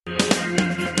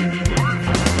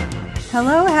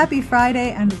Hello, happy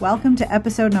Friday, and welcome to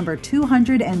episode number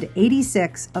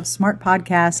 286 of Smart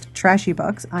Podcast Trashy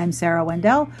Books. I'm Sarah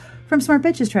Wendell from Smart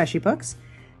Bitches Trashy Books.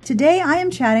 Today I am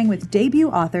chatting with debut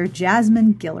author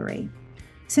Jasmine Guillory.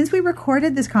 Since we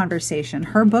recorded this conversation,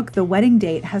 her book, The Wedding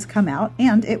Date, has come out,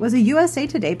 and it was a USA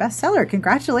Today bestseller.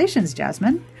 Congratulations,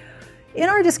 Jasmine. In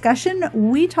our discussion,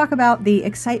 we talk about the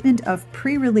excitement of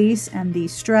pre-release and the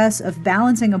stress of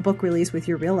balancing a book release with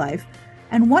your real life,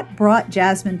 and what brought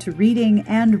Jasmine to reading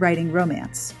and writing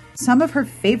romance. Some of her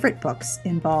favorite books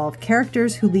involve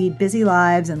characters who lead busy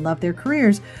lives and love their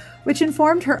careers, which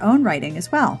informed her own writing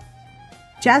as well.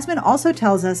 Jasmine also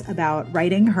tells us about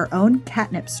writing her own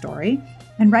catnip story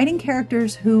and writing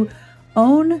characters who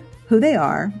own who they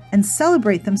are and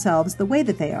celebrate themselves the way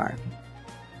that they are.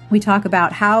 We talk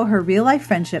about how her real-life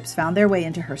friendships found their way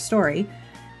into her story,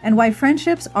 and why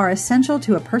friendships are essential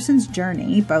to a person's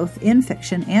journey, both in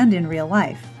fiction and in real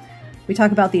life. We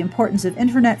talk about the importance of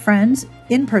internet friends,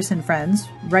 in-person friends,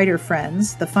 writer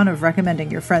friends, the fun of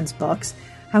recommending your friends' books,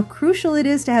 how crucial it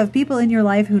is to have people in your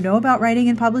life who know about writing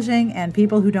and publishing and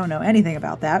people who don't know anything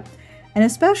about that, and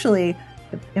especially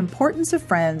the importance of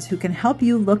friends who can help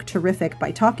you look terrific by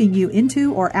talking you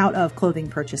into or out of clothing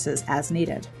purchases as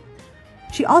needed.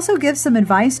 She also gives some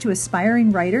advice to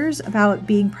aspiring writers about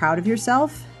being proud of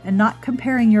yourself and not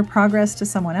comparing your progress to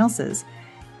someone else's.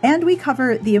 And we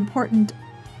cover the important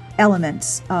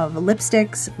elements of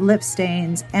lipsticks, lip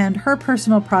stains, and her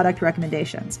personal product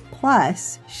recommendations.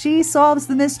 Plus, she solves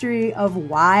the mystery of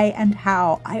why and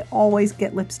how I always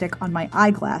get lipstick on my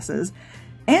eyeglasses.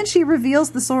 And she reveals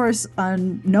the source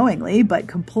unknowingly, but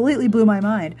completely blew my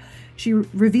mind. She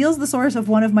reveals the source of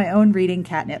one of my own reading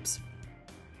catnips.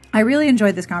 I really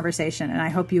enjoyed this conversation, and I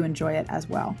hope you enjoy it as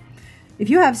well. If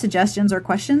you have suggestions or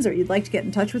questions or you'd like to get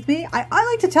in touch with me, I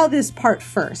like to tell this part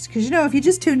first. Because, if you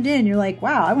just tuned in, you're like,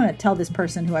 wow, I want to tell this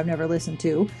person who I've never listened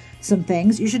to some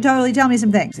things. You should totally tell me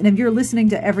some things. And if you're listening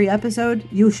to every episode,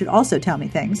 you should also tell me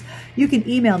things. You can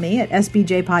email me at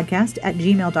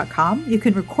sbjpodcast@gmail.com. You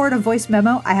can record a voice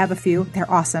memo. I have a few. They're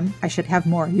awesome. I should have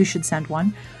more. You should send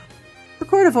one.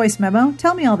 Record a voice memo,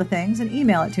 tell me all the things, and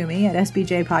email it to me at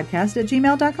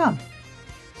sbjpodcast@gmail.com.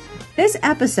 This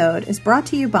episode is brought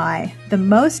to you by The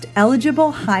Most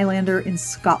Eligible Highlander in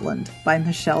Scotland by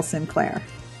Michelle Sinclair.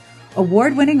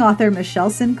 Award-winning author Michelle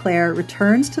Sinclair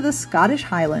returns to the Scottish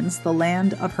Highlands, the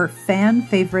land of her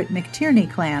fan-favorite McTierney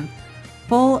clan,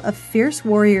 full of fierce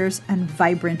warriors and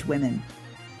vibrant women.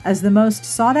 As the most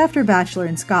sought-after bachelor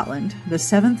in Scotland, the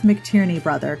seventh McTierney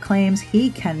brother claims he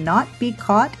cannot be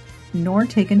caught nor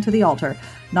taken to the altar,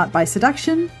 not by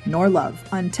seduction nor love,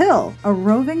 until a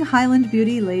roving Highland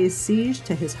beauty lays siege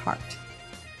to his heart.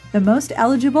 The Most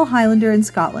Eligible Highlander in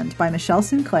Scotland by Michelle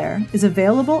Sinclair is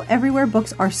available everywhere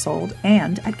books are sold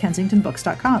and at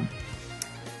kensingtonbooks.com.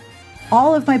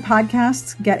 All of my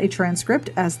podcasts get a transcript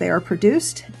as they are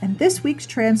produced, and this week's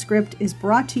transcript is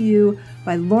brought to you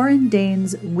by Lauren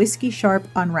Dane's Whiskey Sharp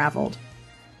Unraveled.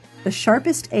 The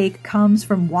sharpest ache comes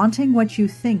from wanting what you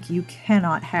think you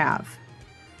cannot have.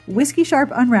 Whiskey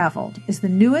Sharp Unraveled is the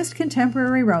newest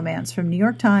contemporary romance from New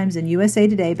York Times and USA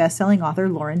Today bestselling author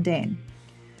Lauren Dane.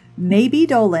 Maybe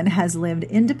Dolan has lived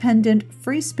independent,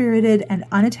 free-spirited, and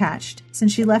unattached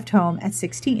since she left home at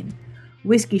 16.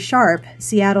 Whiskey Sharp,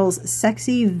 Seattle's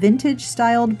sexy,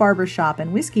 vintage-styled barbershop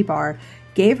and whiskey bar,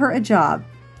 gave her a job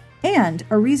and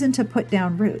a reason to put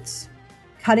down roots.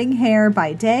 Cutting hair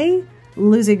by day,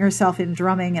 losing herself in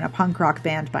drumming in a punk rock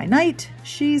band by night,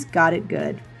 she's got it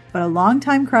good. But a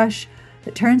longtime crush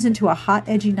that turns into a hot,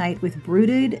 edgy night with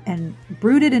brooded and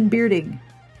bearding.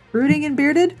 Brooding and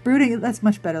bearded? Brooding, that's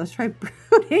much better. Let's try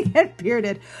brooding and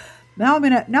bearded. Now I'm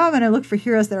gonna look for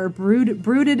heroes that are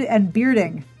brooded and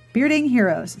bearding. Bearding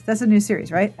heroes. That's a new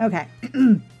series, right? Okay.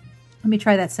 Let me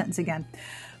try that sentence again.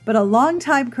 But a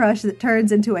longtime crush that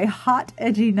turns into a hot,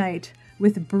 edgy night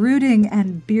with brooding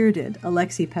and bearded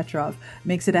Alexei Petrov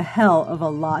makes it a hell of a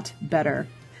lot better.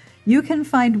 You can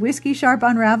find Whiskey Sharp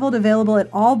Unraveled available at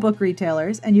all book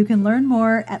retailers, and you can learn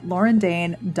more at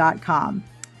laurendane.com.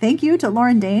 Thank you to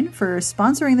Lauren Dane for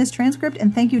sponsoring this transcript,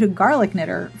 and thank you to Garlic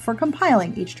Knitter for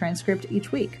compiling each transcript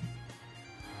each week.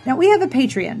 Now, we have a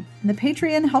Patreon, and the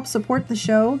Patreon helps support the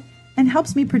show and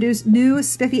helps me produce new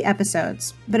spiffy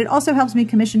episodes, but it also helps me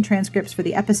commission transcripts for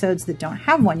the episodes that don't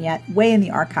have one yet, way in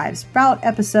the archives, about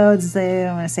episodes, I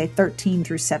want to say 13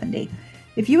 through 70.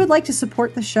 If you would like to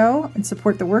support the show and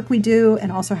support the work we do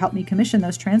and also help me commission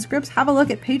those transcripts, have a look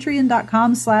at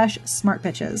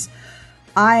patreon.com/smartbitches.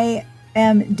 I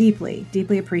am deeply,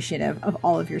 deeply appreciative of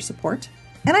all of your support.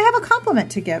 And I have a compliment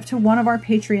to give to one of our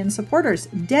Patreon supporters,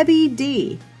 Debbie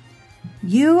D.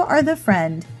 You are the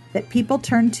friend that people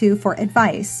turn to for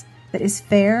advice that is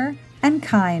fair and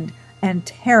kind and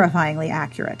terrifyingly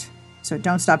accurate. So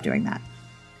don't stop doing that.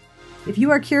 If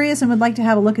you are curious and would like to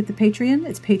have a look at the Patreon,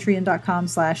 it's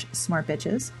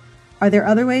patreon.com/smartbitches. Are there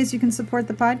other ways you can support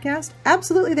the podcast?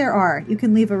 Absolutely there are. You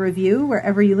can leave a review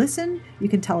wherever you listen. You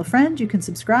can tell a friend. You can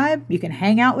subscribe. You can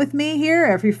hang out with me here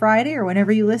every Friday or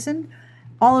whenever you listen.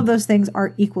 All of those things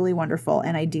are equally wonderful,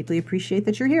 and I deeply appreciate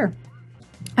that you're here.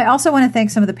 I also want to thank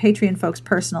some of the Patreon folks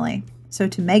personally. So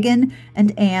to Megan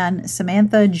and Anne,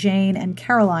 Samantha, Jane, and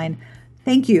Caroline,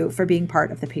 thank you for being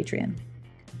part of the Patreon.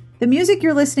 The music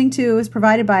you're listening to is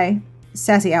provided by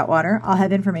Sassy Outwater. I'll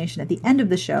have information at the end of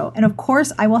the show. And of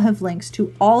course, I will have links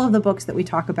to all of the books that we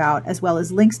talk about, as well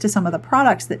as links to some of the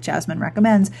products that Jasmine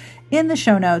recommends in the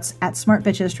show notes at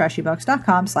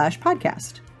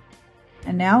smartbitchestrashybooks.com/podcast.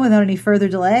 And now, without any further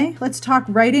delay, let's talk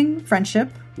writing,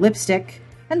 friendship, lipstick,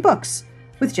 and books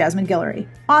with Jasmine Guillory.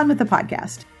 On with the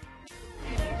podcast.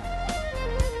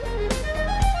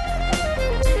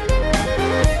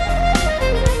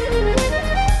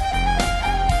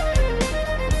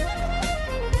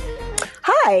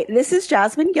 Hi, this is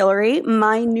Jasmine Guillory.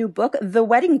 My new book, The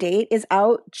Wedding Date, is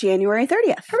out January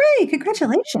 30th. Hooray!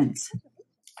 Congratulations.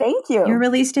 Thank you. Your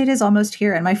release date is almost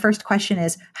here. And my first question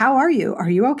is, how are you? Are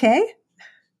you okay?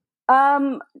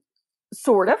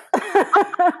 Sort of.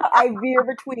 I veer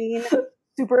between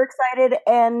super excited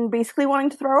and basically wanting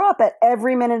to throw up at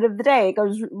every minute of the day.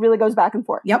 It really goes back and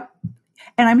forth. Yep.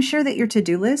 And I'm sure that your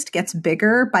to-do list gets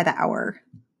bigger by the hour.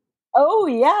 Oh,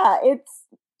 yeah.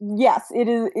 Yes, it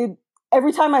is.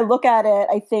 Every time I look at it,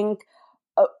 I think,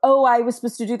 oh, I was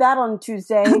supposed to do that on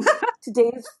Tuesday.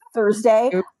 Today's Thursday.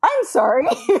 I'm sorry.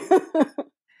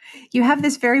 You have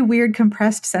this very weird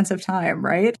compressed sense of time,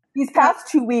 right? These past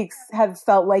 2 weeks have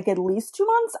felt like at least 2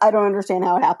 months. I don't understand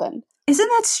how it happened. Isn't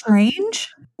that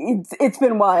strange? It's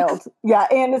been wild. Yeah.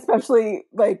 And especially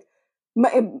like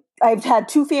I've had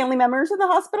 2 family members in the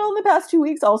hospital in the past 2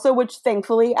 weeks also, which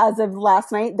thankfully, as of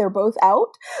last night, they're both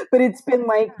out. But it's been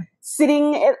like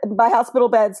sitting by hospital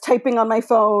beds, typing on my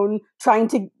phone, trying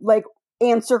to like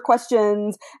answer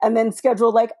questions, and then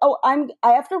schedule like, oh, I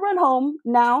have to run home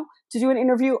now to do an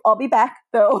interview. I'll be back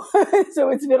though. So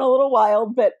it's been a little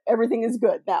wild, but everything is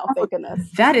good now. Thank goodness.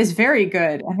 That is very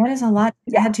good. And that is a lot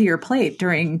to add to your plate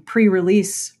during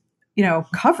pre-release,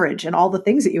 coverage and all the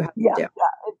things that you have to do. Yeah.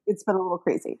 It's been a little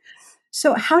crazy.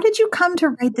 So how did you come to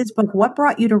write this book? What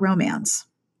brought you to romance?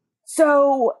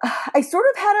 So I sort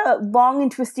of had a long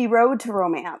and twisty road to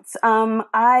romance.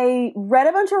 I read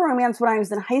a bunch of romance when I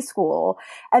was in high school,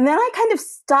 and then I kind of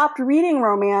stopped reading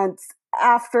romance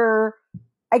after,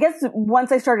 I guess,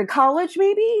 once I started college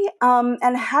maybe,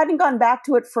 and hadn't gone back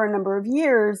to it for a number of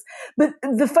years. But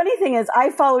the funny thing is I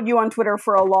followed you on Twitter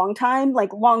for a long time,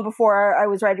 like long before I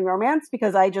was writing romance,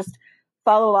 because I just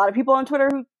follow a lot of people on Twitter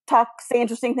who say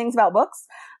interesting things about books.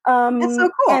 That's so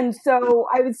cool. And so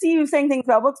I would see you saying things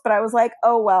about books, but I was like,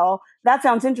 oh, well, that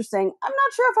sounds interesting. I'm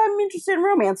not sure if I'm interested in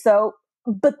romance.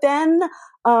 But then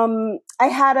I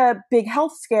had a big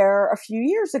health scare a few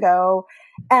years ago,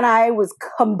 and I was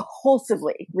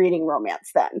compulsively reading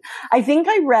romance then. I think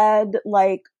I read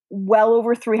like well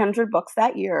over 300 books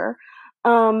that year.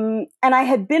 And I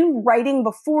had been writing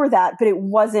before that, but it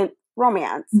wasn't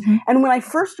romance. Mm-hmm. And when I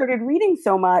first started reading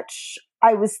so much,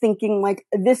 I was thinking like,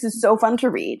 this is so fun to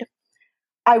read.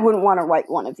 I wouldn't want to write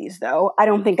one of these though. I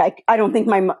don't think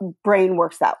my brain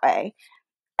works that way.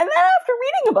 And then after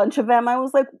reading a bunch of them, I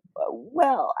was like,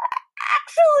 well,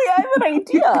 actually I have an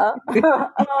idea.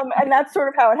 And that's sort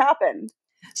of how it happened.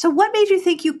 So what made you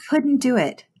think you couldn't do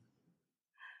it?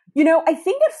 I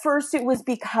think at first it was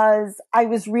because I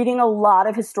was reading a lot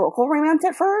of historical romance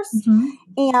at first. Mm-hmm.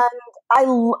 And I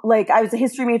was a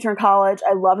history major in college.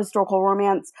 I love historical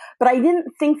romance, but I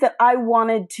didn't think that I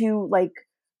wanted to like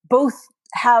both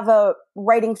have a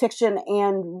writing fiction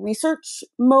and research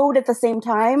mode at the same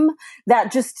time. That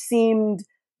just seemed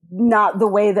not the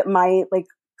way that my like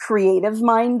creative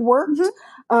mind worked.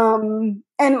 Mm-hmm.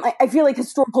 And I feel like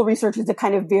historical research is a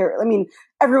kind of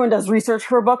everyone does research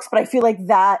for books, but I feel like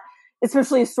that,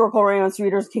 especially historical romance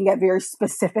readers, can get very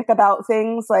specific about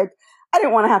things. Like, I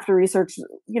didn't want to have to research,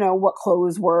 what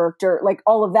clothes worked or like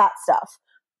all of that stuff.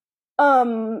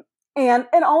 And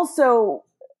also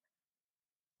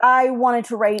I wanted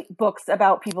to write books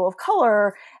about people of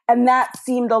color, and that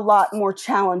seemed a lot more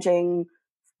challenging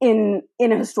in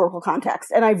a historical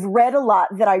context. And I've read a lot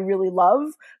that I really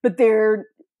love, but they're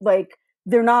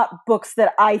not books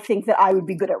that I think that I would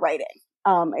be good at writing.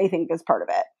 I think is part of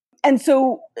it. And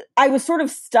so I was sort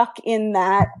of stuck in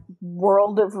that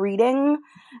world of reading,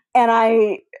 and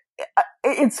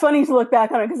it's funny to look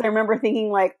back on it because I remember thinking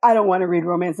like, I don't want to read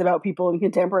romance about people in the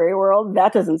contemporary world.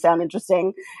 That doesn't sound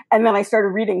interesting. And then I started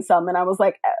reading some and I was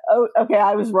like, oh, okay,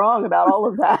 I was wrong about all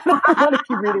of that. I want to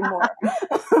keep reading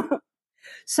more.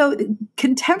 So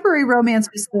contemporary romance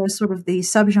was the sort of the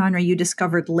subgenre you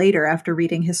discovered later after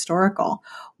reading historical.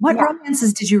 What Yeah.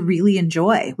 romances did you really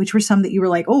enjoy? Which were some that you were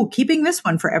like, oh, keeping this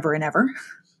one forever and ever?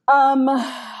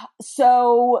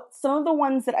 So some of the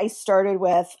ones that I started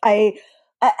with,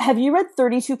 have you read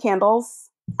 32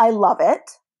 Candles? I love it.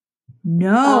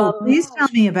 No, please tell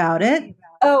me about it.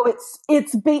 Oh,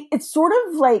 it's sort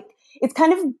of like, it's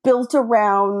kind of built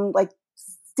around like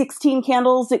 16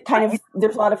 Candles. It kind of,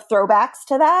 there's a lot of throwbacks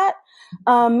to that.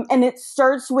 And it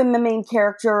starts when the main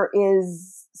character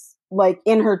is like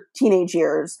in her teenage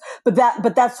years, but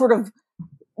that's sort of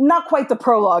not quite the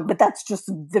prologue, but that's just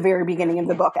the very beginning of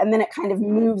the book. And then it kind of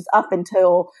moves up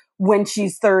until when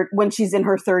she's in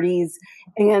her 30s,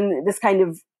 and this kind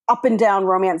of up and down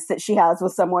romance that she has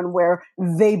with someone where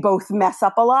they both mess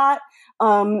up a lot.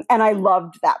 And I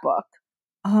loved that book.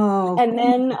 Oh, and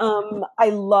then I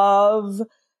love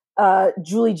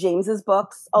Julie James's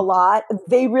books a lot.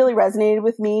 They really resonated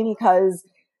with me because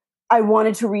I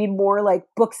wanted to read more like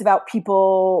books about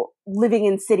people living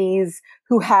in cities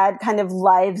who had kind of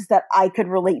lives that I could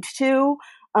relate to.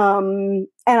 And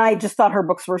I just thought her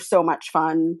books were so much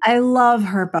fun. I love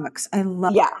her books. I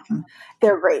love them.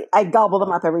 They're great. I gobble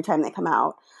them up every time they come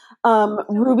out.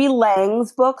 Ruby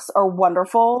Lang's books are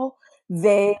wonderful.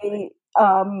 They're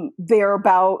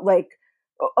about like,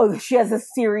 she has a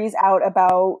series out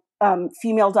about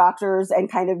female doctors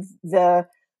and kind of the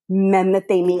men that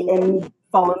they meet and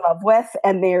fall in love with,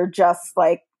 and they're just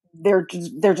like they're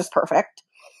just perfect.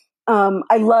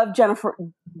 I love Jennifer,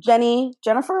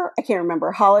 I can't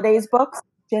remember, Holiday's books.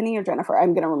 Jenny or Jennifer,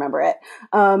 I'm gonna remember it.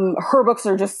 Her books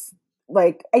are just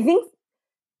like, I think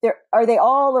they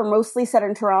all or mostly set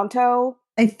in Toronto?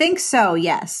 I think so,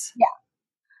 yes. Yeah.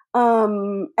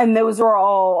 And those are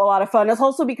all a lot of fun. It's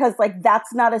also because like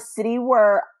that's not a city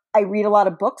where I read a lot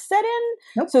of books set in.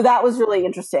 Nope. So that was really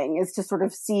interesting, is to sort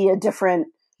of see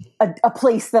a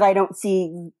place that I don't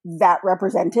see that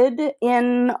represented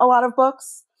in a lot of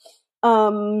books.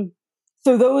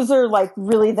 So those are like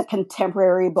really the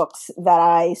contemporary books that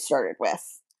I started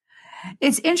with.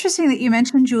 It's interesting that you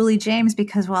mentioned Julie James,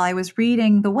 because while I was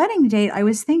reading The Wedding Date, I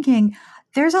was thinking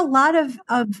there's a lot of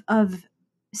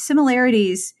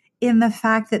similarities in the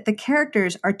fact that the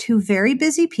characters are two very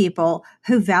busy people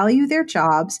who value their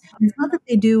jobs. It's not that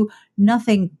they do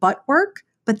nothing but work,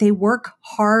 but they work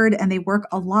hard and they work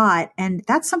a lot. And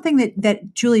that's something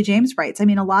that Julie James writes. I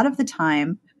mean, a lot of the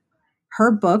time,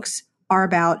 her books are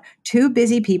about two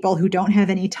busy people who don't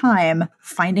have any time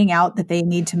finding out that they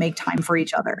need to make time for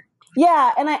each other.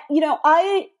 Yeah. And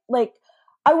I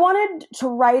wanted to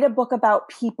write a book about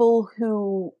people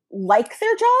who like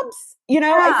their jobs. Yeah.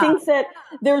 I think that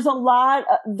there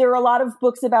are a lot of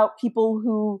books about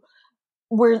people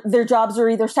where their jobs are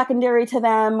either secondary to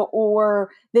them, or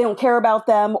they don't care about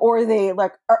them, or they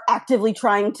like are actively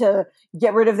trying to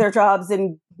get rid of their jobs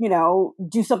and,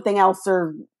 do something else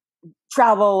or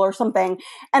travel or something.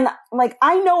 And like,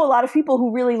 I know a lot of people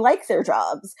who really like their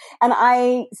jobs. And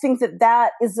I think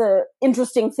that is a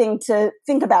interesting thing to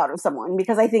think about of someone,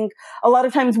 because I think a lot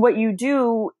of times what you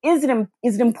do is an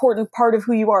important part of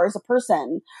who you are as a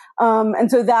person.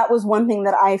 And so that was one thing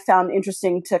that I found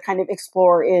interesting to kind of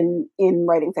explore in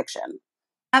writing fiction.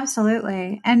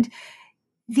 Absolutely. And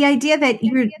the idea that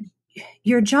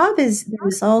your job is the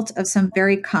result of some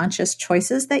very conscious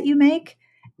choices that you make.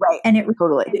 Right. And it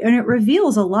totally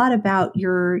reveals a lot about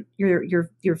your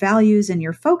values and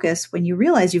your focus when you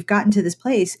realize you've gotten to this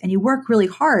place and you work really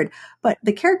hard. But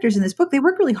the characters in this book, they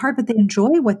work really hard, but they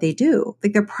enjoy what they do.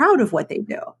 Like, they're proud of what they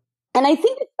do. And I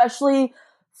think especially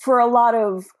for a lot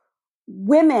of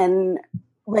women,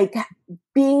 like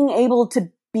being able to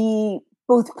be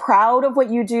both proud of what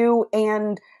you do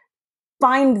and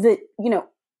find that,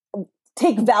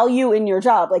 take value in your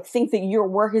job, like think that your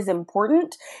work is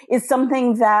important, is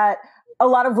something that a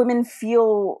lot of women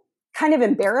feel kind of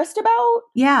embarrassed about.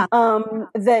 Yeah.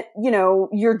 That,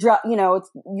 your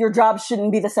job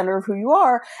shouldn't be the center of who you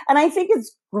are. And I think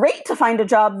it's great to find a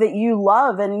job that you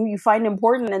love and you find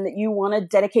important and that you want to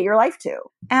dedicate your life to.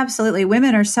 Absolutely.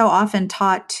 Women are so often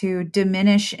taught to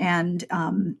diminish and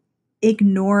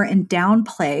ignore and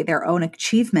downplay their own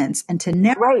achievements, and to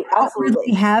never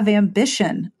really have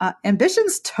ambition.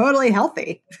 Ambition's totally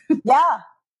healthy. Yeah.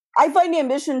 I find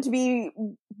ambition to be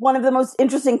one of the most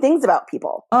interesting things about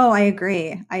people. Oh, I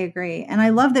agree. And I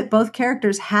love that both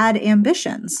characters had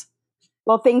ambitions.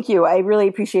 Well, thank you. I really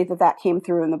appreciate that came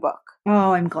through in the book.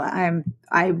 Oh, I'm glad.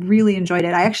 I really enjoyed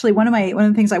it. I actually, one of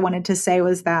the things I wanted to say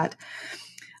was that,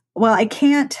 well, I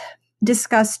can't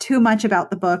discuss too much about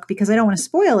the book because I don't want to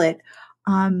spoil it.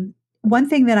 One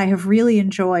thing that I have really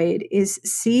enjoyed is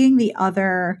seeing the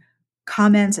other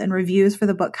comments and reviews for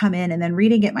the book come in and then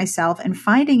reading it myself and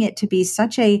finding it to be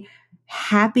such a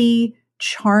happy,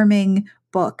 charming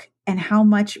book, and how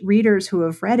much readers who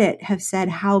have read it have said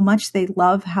how much they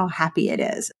love how happy it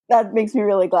is. That makes me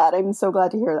really glad. I'm so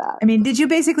glad to hear that. I mean, did you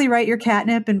basically write your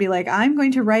catnip and be like, I'm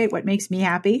going to write what makes me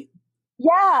happy?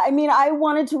 Yeah, I mean, I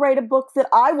wanted to write a book that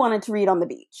I wanted to read on the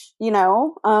beach, you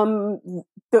know?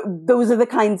 Those are the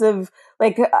kinds of,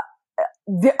 like,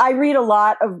 I read a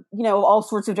lot of, you know, all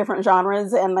sorts of different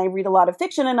genres, and I read a lot of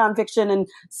fiction and nonfiction and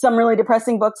some really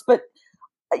depressing books. But,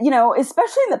 you know,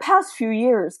 especially in the past few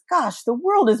years, gosh, the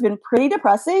world has been pretty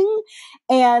depressing.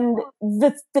 And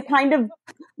the kind of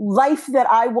life that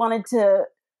I wanted to,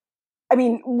 I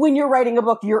mean, when you're writing a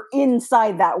book, you're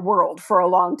inside that world for a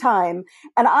long time.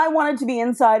 And I wanted to be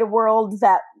inside a world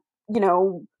that, you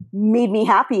know, made me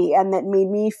happy and that made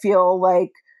me feel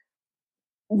like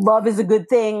love is a good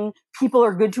thing. People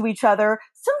are good to each other.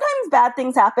 Sometimes bad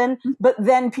things happen, but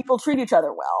then people treat each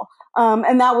other well.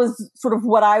 And that was sort of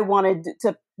what I wanted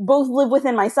to both live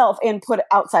within myself and put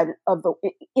outside of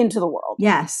into the world.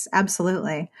 Yes,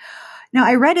 absolutely. Now,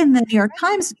 I read in the New York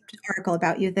Times article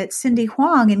about you that Cindy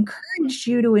Huang encouraged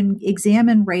you to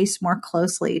examine race more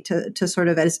closely, to sort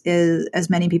of, as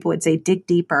many people would say, dig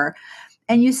deeper.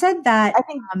 And you said that I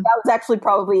think that was actually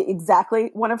probably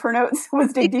exactly one of her notes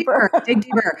was dig deeper. Dig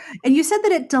deeper. And you said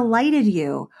that it delighted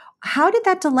you. How did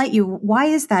that delight you? Why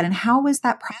is that? And how was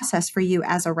that process for you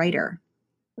as a writer?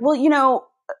 Well,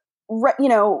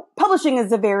 publishing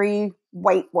is a very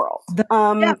white world.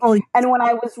 And when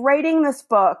I was writing this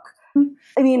book,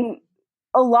 I mean,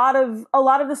 a lot of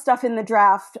the stuff in the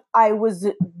draft, I was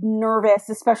nervous,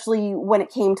 especially when it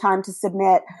came time to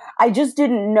submit. I just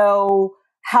didn't know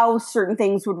how certain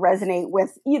things would resonate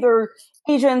with either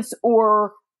agents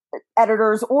or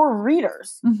editors or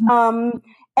readers.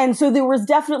 And so there was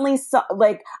definitely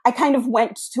I kind of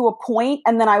went to a point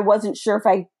and then I wasn't sure if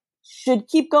I should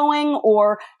keep going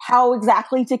or how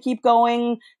exactly to keep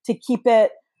going to keep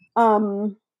it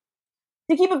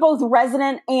both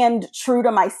resonant and true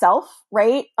to myself,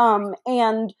 right?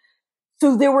 And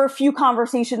so there were a few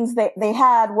conversations that they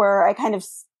had where I kind of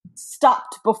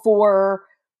stopped before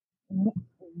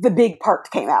the big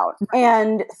part came out.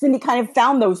 And Cindy kind of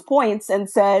found those points and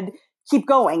said, keep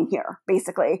going here,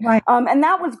 basically. Right. And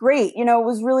that was great. You know, it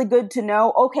was really good to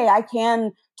know, okay, I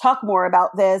can talk more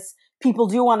about this. People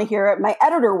do want to hear it. My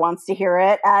editor wants to hear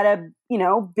it at a,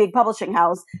 big publishing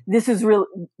house.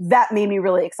 That made me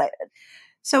really excited.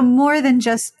 So more than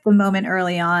just the moment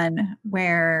early on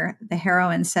where the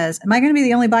heroine says, am I going to be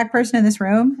the only Black person in this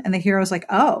room? And the hero's like,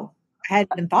 oh, I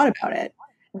hadn't even thought about it.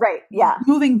 Right. Yeah.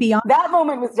 Moving beyond that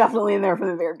moment was definitely in there from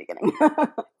the very beginning.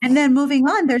 And then moving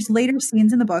on, there's later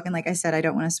scenes in the book. And like I said, I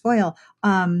don't want to spoil.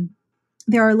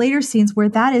 There are later scenes where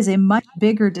that is a much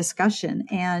bigger discussion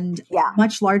and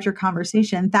much larger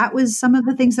conversation. That was some of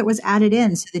the things that was added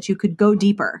in so that you could go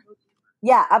deeper.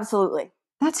 Yeah, absolutely.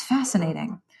 That's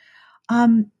fascinating.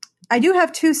 I do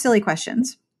have two silly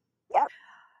questions. Yep.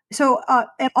 So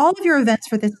at all of your events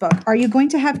for this book, are you going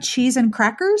to have cheese and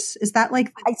crackers? Is that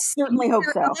like I certainly hope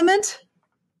so. Element?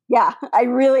 Yeah,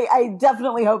 I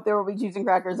definitely hope there will be cheese and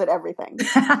crackers at everything.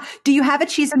 Do you have a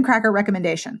cheese and cracker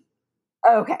recommendation?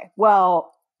 Okay,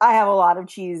 well, I have a lot of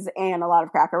cheese and a lot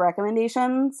of cracker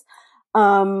recommendations.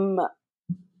 I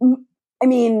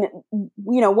mean,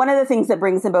 one of the things that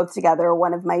brings them both together,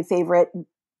 one of my favorite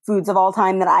foods of all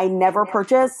time that I never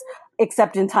purchase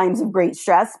except in times of great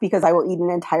stress because I will eat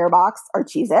an entire box, are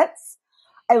Cheez-Its.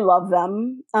 I love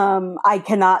them. I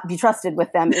cannot be trusted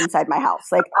with them inside my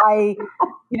house. Like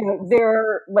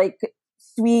they're like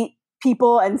sweet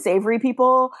people and savory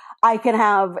people. I can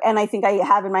have, and I think I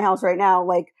have in my house right now,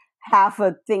 like half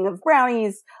a thing of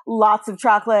brownies, lots of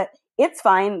chocolate. It's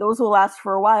fine. Those will last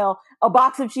for a while. A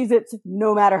box of Cheez-Its,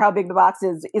 no matter how big the box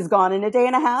is gone in a day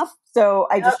and a half. So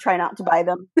I just try not to buy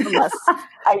them unless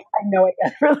I know I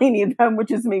desperately need them,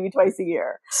 which is maybe twice a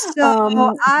year.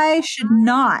 So I should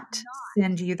not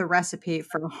send you the recipe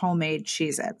for homemade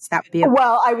Cheez-Its. That would be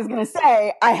well, I was going to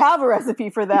say, I have a recipe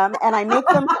for them and I make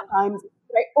them sometimes,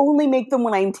 but I only make them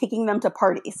when I'm taking them to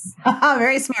parties.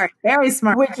 Very smart. Very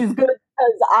smart. Which is good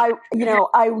because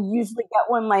I usually get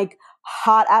one like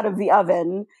hot out of the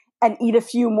oven and eat a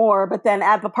few more, but then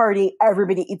at the party,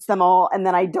 everybody eats them all, and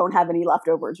then I don't have any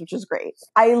leftovers, which is great.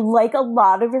 I like a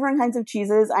lot of different kinds of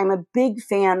cheeses. I'm a big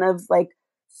fan of like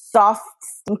soft,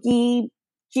 stinky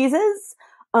cheeses.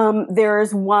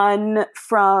 There's one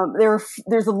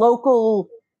there's a local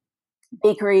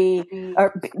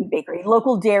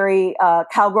local dairy,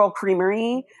 Cowgirl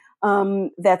Creamery,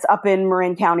 that's up in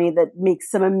Marin County that makes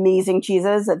some amazing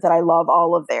cheeses that I love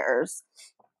all of theirs.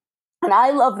 And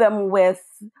I love them with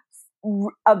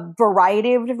a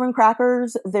variety of different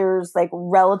crackers. There's like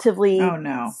relatively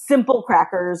simple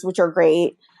crackers, which are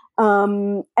great.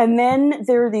 And then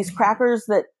there are these crackers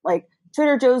that like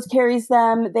Trader Joe's carries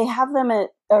them. They have them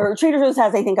or Trader Joe's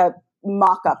has, I think, a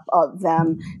mock-up of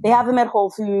them. They have them at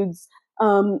Whole Foods,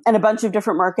 and a bunch of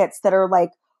different markets that are like,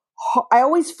 I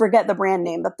always forget the brand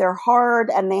name, but they're hard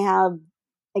and they have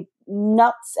like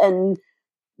nuts and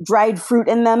dried fruit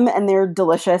in them, and they're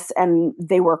delicious, and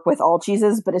they work with all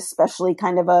cheeses, but especially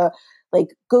kind of a like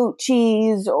goat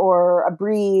cheese or a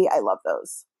brie. I love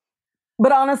those.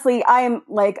 But honestly, I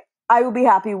would be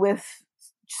happy with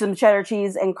some cheddar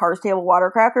cheese and Carr's Table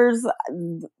water crackers.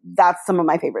 That's some of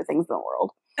my favorite things in the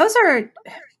world. Those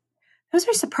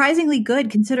are surprisingly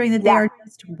good considering that they are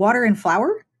just water and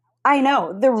flour. I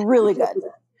know. They're really good.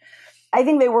 I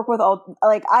think they work with all,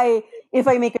 like if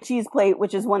I make a cheese plate,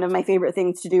 which is one of my favorite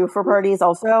things to do for parties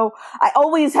also, I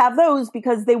always have those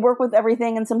because they work with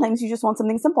everything, and sometimes you just want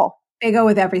something simple. They go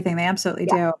with everything. They absolutely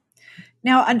do.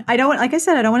 Now, I don't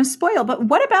want to spoil, but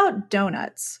what about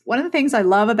donuts? One of the things I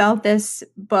love about this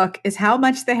book is how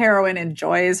much the heroine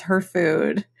enjoys her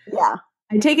food. Yeah.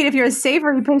 I take it if you're a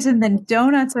savory person, then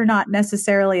donuts are not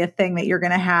necessarily a thing that you're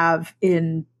going to have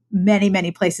in many,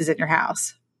 many places in your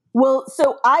house. Well,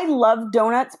 so I love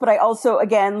donuts, but I also,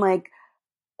 again, like,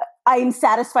 I'm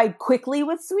satisfied quickly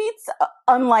with sweets,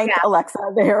 unlike Alexa,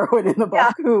 the heroine in the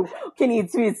book, who can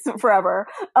eat sweets forever.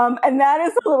 And that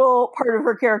is a little part of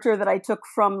her character that I took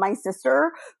from my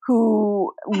sister,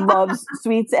 who loves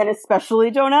sweets and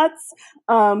especially donuts.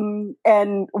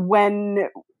 And when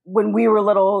we were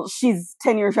little, she's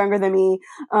 10 years younger than me.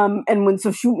 And when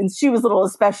she was little,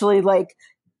 especially, like,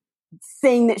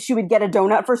 saying that she would get a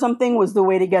donut for something was the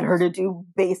way to get her to do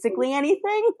basically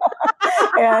anything.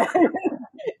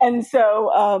 and so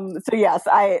yes,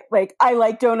 I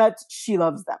like donuts. She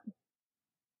loves them.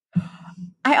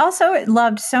 I also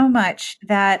loved so much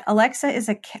that Alexa is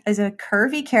a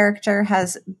curvy character,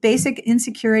 has basic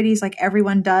insecurities like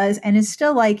everyone does, and is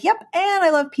still like, yep, and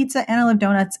I love pizza and I love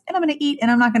donuts and I'm going to eat and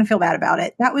I'm not going to feel bad about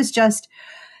it. That was just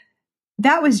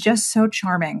so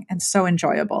charming and so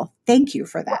enjoyable. Thank you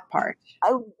for that part.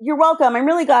 You're welcome. I'm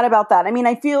really glad about that. I mean,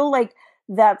 I feel like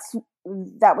that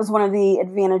was one of the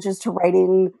advantages to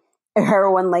writing a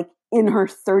heroine like in her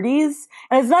 30s.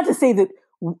 And it's not to say that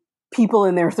people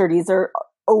in their 30s are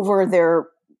over their,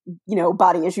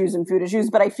 body issues and food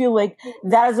issues, but I feel like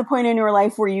that is a point in your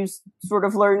life where you sort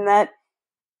of learn that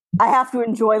I have to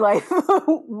enjoy life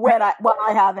while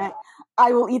I have it.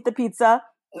 I will eat the pizza.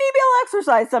 Maybe I'll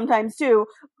exercise sometimes too,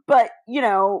 but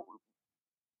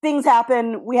things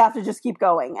happen. We have to just keep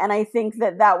going. And I think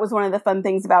that was one of the fun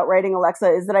things about writing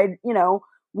Alexa, is that I,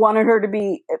 wanted her to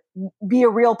be a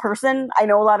real person. I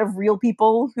know a lot of real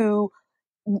people who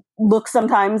look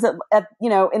sometimes at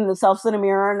in themselves in a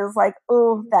mirror and is like,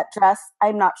 oh, that dress,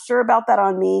 I'm not sure about that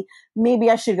on me. Maybe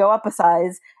I should go up a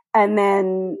size, and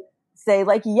then say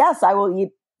like, yes, I will eat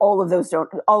all of those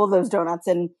donuts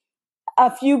and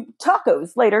a few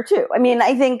tacos later too. I mean,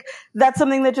 I think that's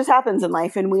something that just happens in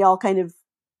life, and we all kind of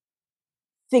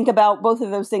think about both of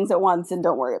those things at once and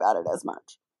don't worry about it as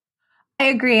much. I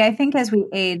agree. I think as we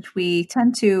age, we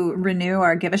tend to renew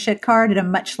our give a shit card at a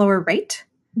much lower rate.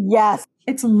 Yes.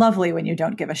 It's lovely when you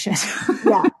don't give a shit.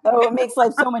 Yeah. Oh, it makes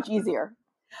life so much easier.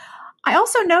 I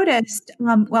also noticed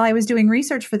while I was doing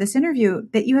research for this interview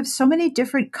that you have so many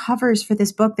different covers for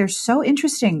this book. They're so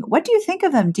interesting. What do you think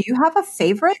of them? Do you have a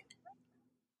favorite?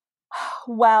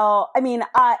 Well, I mean,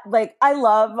 I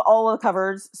love all of the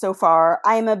covers so far.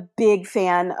 I'm a big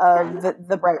fan of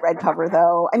the bright red cover,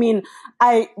 though. I mean,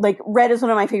 red is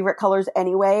one of my favorite colors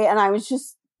anyway, and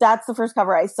that's the first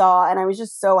cover I saw, and I was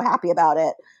just so happy about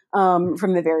it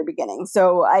from the very beginning.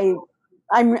 So I'm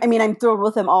thrilled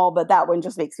with them all, but that one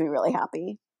just makes me really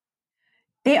happy.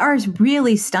 They are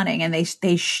really stunning, and they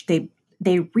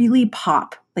really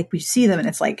pop. Like, we see them, and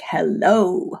it's like,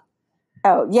 hello.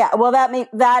 Oh yeah, well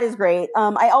that is great.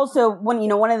 I also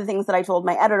one of the things that I told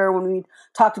my editor when we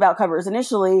talked about covers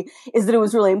initially is that it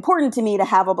was really important to me to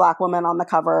have a Black woman on the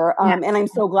cover, and I'm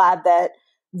so glad that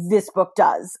this book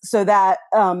does. So that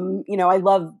I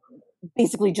love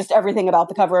basically just everything about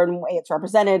the cover and the way it's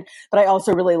represented, but I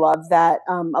also really love that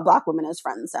a Black woman is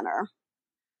front and center.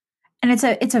 And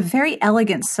it's a very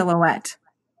elegant silhouette.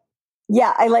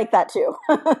 Yeah, I like that too.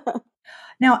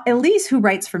 Now, Elise, who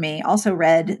writes for me, also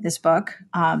read this book.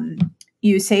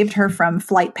 you saved her from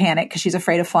flight panic because she's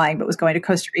afraid of flying, but was going to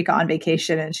Costa Rica on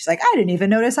vacation. And she's like, I didn't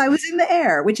even notice I was in the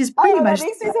air, which is pretty much that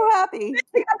makes me so happy.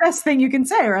 the best thing you can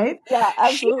say, right? Yeah,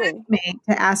 absolutely. She asked me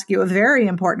to ask you a very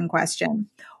important question.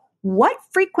 What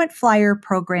frequent flyer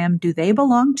program do they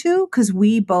belong to? Because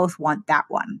we both want that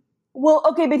one. Well,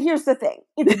 okay, but here's the thing.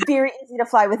 It's very easy to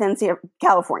fly within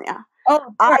California.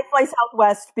 Oh, I fly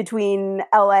Southwest between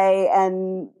LA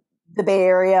and the Bay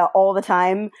Area all the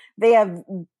time. They have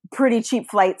pretty cheap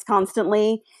flights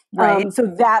constantly. right. So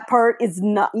that part is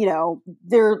not,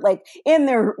 they're like, and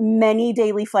there are many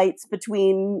daily flights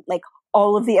between like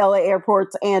all of the LA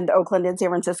airports and Oakland and San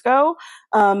Francisco.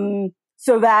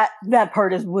 So that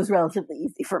part was relatively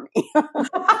easy for me.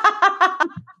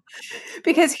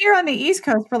 Because here on the East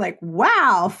Coast, we're like,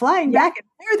 wow, flying back and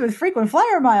forth with frequent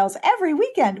flyer miles every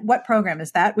weekend. What program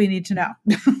is that? We need to know.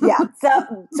 Yeah.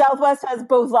 Southwest has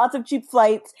both lots of cheap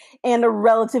flights and a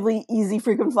relatively easy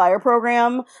frequent flyer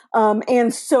program.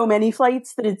 And so many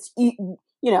flights that it's, easy.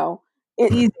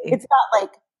 It's not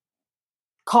like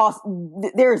cost.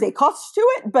 There is a cost to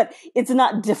it, but it's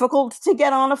not difficult to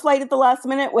get on a flight at the last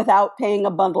minute without paying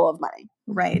a bundle of money.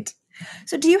 Right.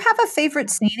 So do you have a favorite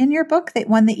scene in your book, that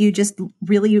one that you just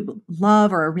really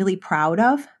love or are really proud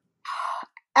of?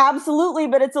 Absolutely,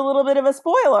 but it's a little bit of a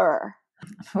spoiler.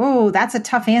 Oh, that's a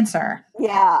tough answer.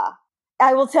 Yeah.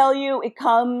 I will tell you, it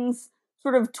comes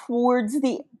sort of towards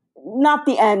not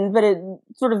the end, but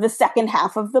sort of the second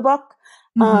half of the book.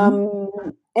 Mm-hmm.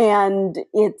 And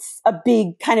it's a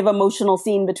big kind of emotional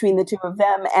scene between the two of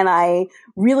them. And I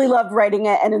really loved writing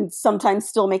it, and it sometimes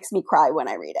still makes me cry when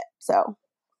I read it. So.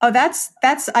 Oh, that's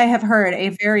I have heard a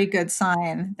very good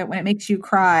sign that when it makes you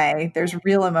cry, there's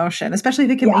real emotion, especially if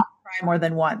it can make you cry more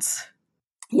than once.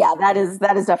 Yeah, that is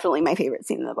definitely my favorite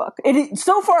scene in the book. It is,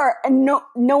 so far, no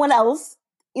one else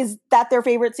is that their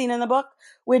favorite scene in the book,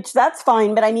 which that's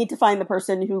fine, but I need to find the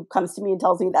person who comes to me and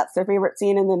tells me that's their favorite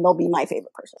scene, and then they'll be my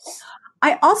favorite person.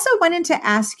 I also wanted to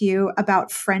ask you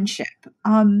about friendship.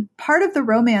 Part of the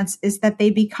romance is that they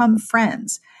become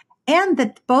friends, and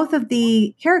that both of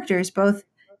the characters, both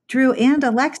Drew and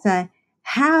Alexa,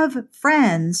 have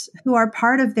friends who are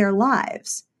part of their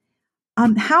lives.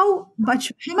 How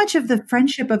much of the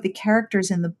friendship of the characters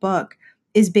in the book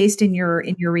is based in your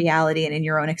reality and in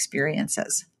your own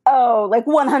experiences? Oh, like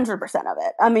 100% of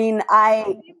it. I mean, my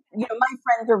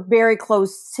friends are very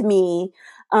close to me,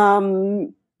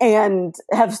 and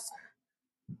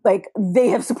they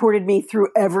have supported me through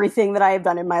everything that I have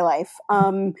done in my life.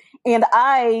 And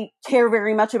I care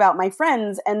very much about my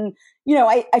friends. And,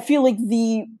 I feel like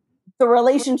the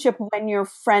relationship when your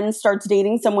friend starts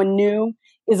dating someone new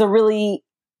is a really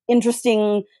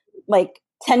interesting,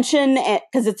 tension,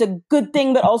 because it's a good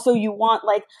thing, but also you want,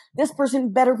 this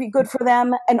person better be good for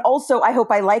them. And also I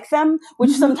hope I like them,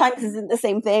 which sometimes isn't the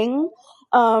same thing.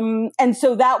 And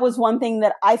so that was one thing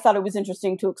that I thought it was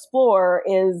interesting to explore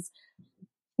is,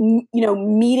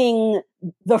 meeting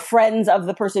the friends of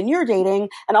the person you're dating,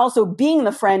 and also being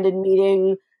the friend and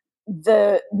meeting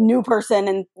the new person,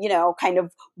 and, kind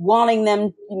of wanting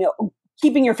them,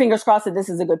 keeping your fingers crossed that this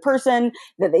is a good person,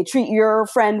 that they treat your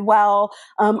friend well.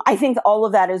 I think all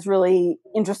of that is really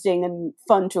interesting and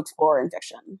fun to explore in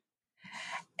fiction.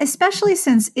 Especially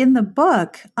since in the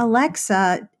book,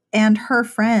 Alexa and her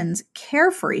friends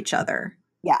care for each other.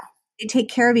 Yeah. They take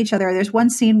care of each other. There's one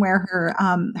scene where her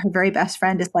very best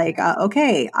friend is like,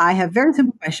 okay, I have very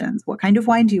simple questions. What kind of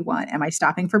wine do you want? Am I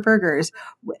stopping for burgers?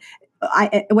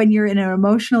 When you're in an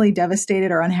emotionally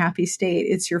devastated or unhappy state,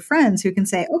 it's your friends who can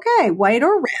say, okay, white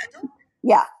or red.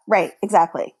 Yeah, right.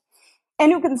 Exactly.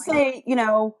 And who can say,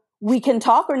 we can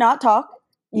talk or not talk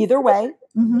either way.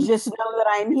 Mm-hmm. Just know that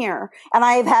I'm here. And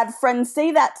I've had friends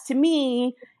say that to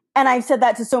me, and I've said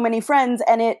that to so many friends,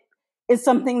 and it is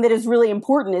something that is really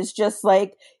important, is just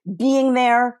being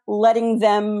there, letting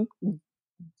them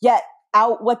get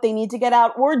out what they need to get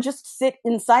out, or just sit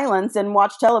in silence and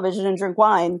watch television and drink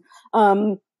wine.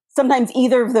 Sometimes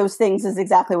either of those things is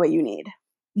exactly what you need.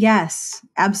 Yes,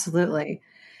 absolutely.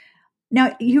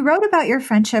 Now, you wrote about your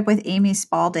friendship with Amy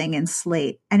Spalding in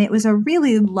Slate, and it was a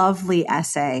really lovely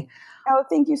essay. Oh,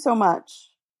 thank you so much.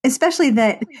 Especially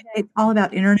that it's all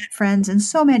about internet friends, and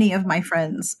so many of my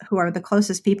friends who are the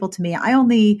closest people to me, I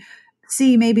only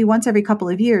see maybe once every couple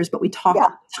of years, but we talk all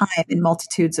the time in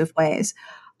multitudes of ways.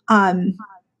 And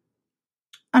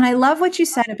I love what you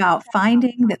said about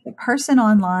finding that the person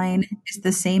online is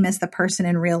the same as the person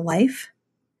in real life,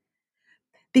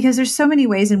 because there's so many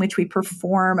ways in which we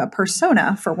perform a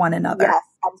persona for one another. Yes,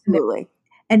 absolutely.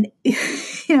 And,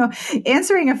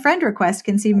 answering a friend request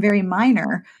can seem very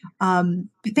minor.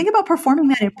 But think about performing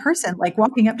that in person, like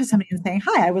walking up to somebody and saying,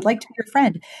 "Hi, I would like to be your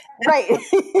friend." Right.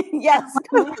 Yes,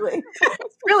 completely.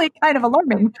 It's really kind of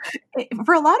alarming. In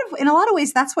a lot of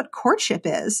ways, that's what courtship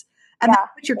is. And Yeah,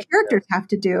 that's what your characters have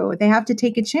to do. They have to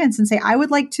take a chance and say, I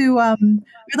would like to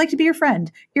be your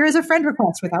friend. Here is a friend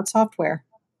request without software.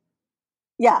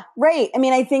 Yeah, right. I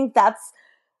mean, I think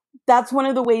that's one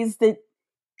of the ways that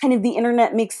kind of the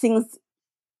internet makes things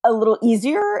a little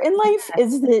easier in life,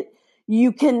 is that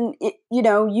you can,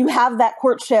 you have that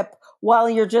courtship while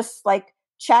you're just like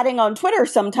chatting on Twitter.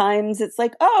 Sometimes it's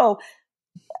like, oh,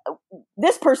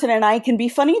 this person and I can be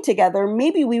funny together.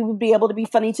 Maybe we would be able to be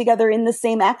funny together in the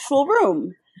same actual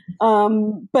room.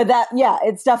 But that, yeah,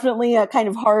 it's definitely a kind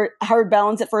of hard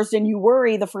balance at first. And you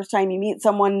worry the first time you meet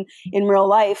someone in real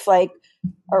life, like,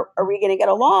 are we going to get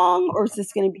along, or is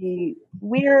this going to be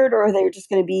weird, or are they just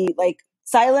going to be like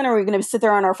silent, or are we going to sit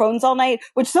there on our phones all night,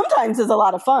 which sometimes is a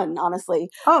lot of fun,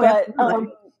 honestly. Oh, but,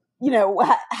 absolutely.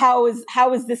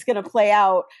 How is this going to play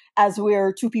out as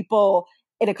we're two people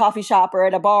in a coffee shop or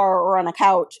at a bar or on a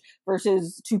couch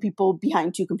versus two people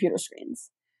behind two computer screens?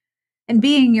 And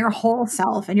being your whole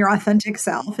self and your authentic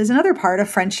self is another part of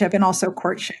friendship and also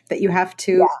courtship, that you have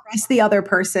to trust the other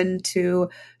person to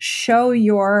show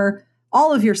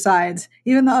all of your sides,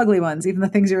 even the ugly ones, even the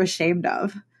things you're ashamed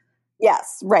of.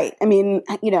 Yes, right. I mean,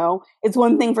 it's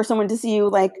one thing for someone to see you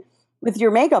like with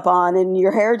your makeup on and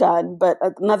your hair done, but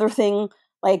another thing,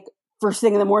 like first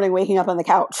thing in the morning, waking up on the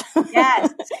couch.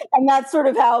 Yes. And that's sort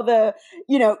of how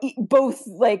both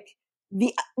like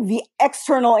the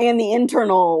external and the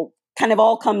internal kind of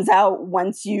all comes out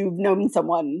once you've known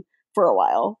someone for a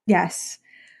while. Yes.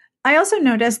 I also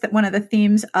noticed that one of the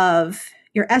themes of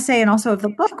your essay and also of the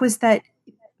book was that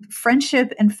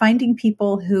friendship and finding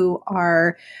people who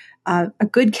are a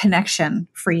good connection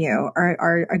for you, or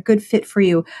are a good fit for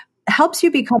you, helps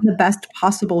you become the best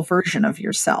possible version of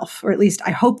yourself. Or at least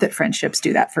I hope that friendships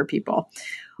do that for people.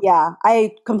 Yeah,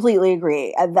 I completely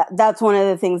agree. That's one of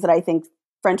the things that I think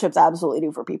friendships absolutely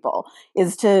do for people,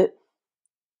 is to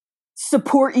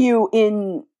support you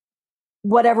in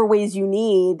whatever ways you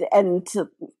need and to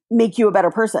make you a better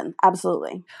person.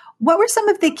 Absolutely. What were some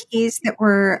of the keys that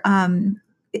were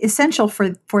essential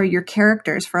for your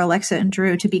characters, for Alexa and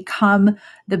Drew, to become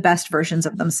the best versions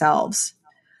of themselves?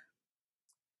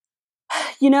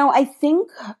 I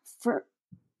think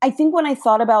when I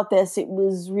thought about this, it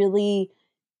was really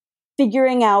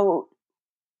figuring out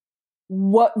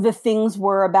what the things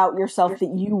were about yourself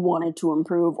that you wanted to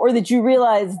improve, or that you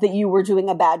realized that you were doing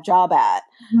a bad job at,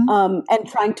 and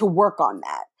trying to work on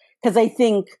that. Because I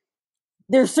think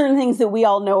there's certain things that we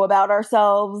all know about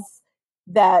ourselves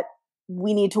that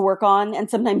we need to work on, and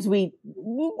sometimes we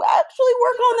actually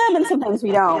work on them, and sometimes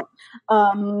we don't.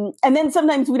 And then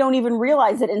sometimes we don't even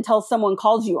realize it until someone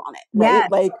calls you on it, right? Yes.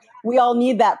 Like, we all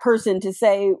need that person to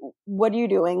say, what are you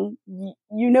doing?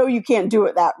 You can't do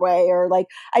it that way. Or like,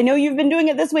 I know you've been doing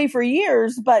it this way for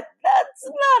years, but that's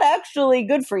not actually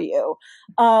good for you.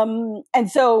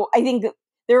 And so I think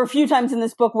there are a few times in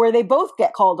this book where they both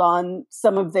get called on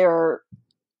some of the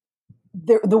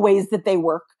ways that they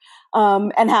work,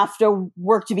 and have to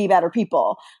work to be better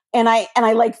people. And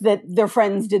I like that their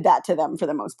friends did that to them for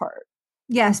the most part.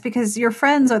 Yes, because your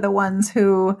friends are the ones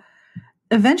who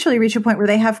eventually reach a point where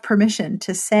they have permission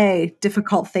to say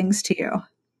difficult things to you.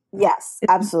 Yes,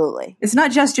 absolutely. It's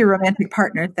not just your romantic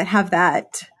partners that have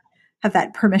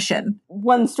that permission.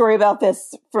 One story about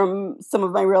this from some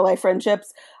of my real life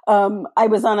friendships. I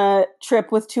was on a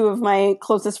trip with two of my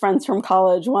closest friends from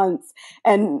college once.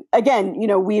 And again,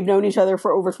 we've known each other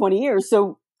for over 20 years.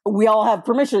 So we all have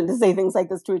permission to say things like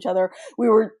this to each other. We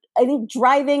were, I think,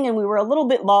 driving, and we were a little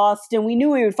bit lost, and we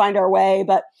knew we would find our way,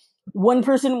 but one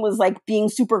person was like being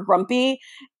super grumpy.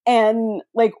 And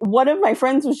like one of my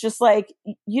friends was just like,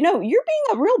 you're being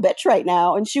a real bitch right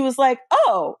now. And she was like,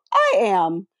 oh, I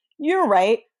am. You're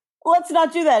right. Let's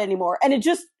not do that anymore. And it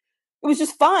was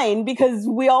just fine, because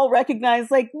we all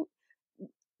recognize, like,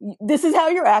 this is how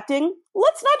you're acting.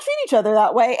 Let's not treat each other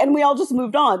that way. And we all just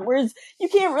moved on. Whereas you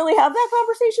can't really have that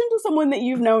conversation to someone that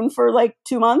you've known for like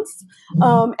 2 months.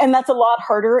 And that's a lot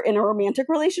harder in a romantic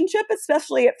relationship,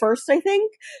 especially at first, I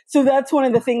think. So that's one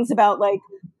of the things about like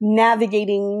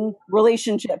navigating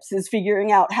relationships, is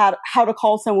figuring out how to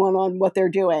call someone on what they're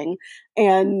doing,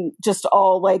 and just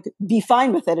all like be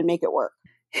fine with it and make it work.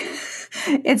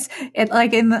 It's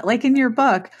like in your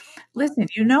book. Listen,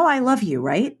 I love you,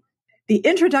 right? The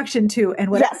introduction to,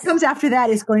 and what comes after that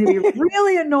is going to be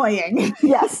really annoying.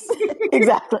 Yes,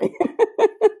 exactly.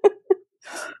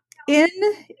 In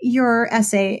your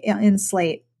essay in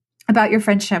Slate, about your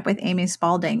friendship with Amy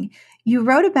Spalding. You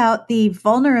wrote about the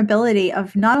vulnerability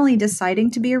of not only deciding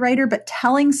to be a writer, but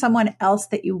telling someone else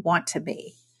that you want to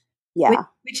be. Yeah.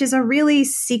 Which is a really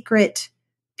secret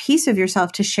piece of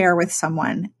yourself to share with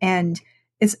someone. And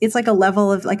it's like a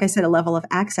level of, like I said, a level of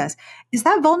access. Is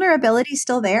that vulnerability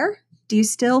still there? Do you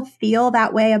still feel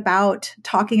that way about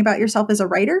talking about yourself as a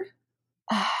writer?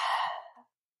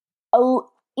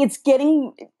 It's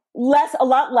getting a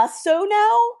lot less so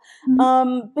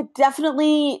now. But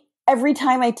definitely every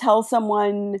time I tell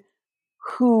someone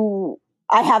who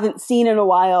I haven't seen in a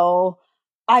while,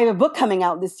 I have a book coming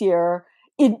out this year,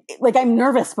 like I'm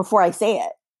nervous before I say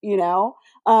it, you know?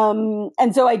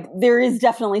 And so there is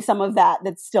definitely some of that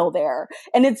that's still there.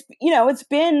 And it's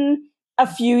been a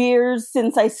few years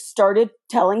since I started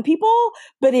telling people,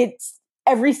 but it's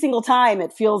every single time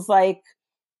it feels like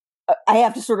I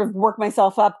have to sort of work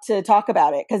myself up to talk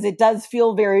about it, because it does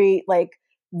feel very like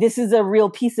this is a real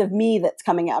piece of me that's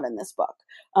coming out in this book.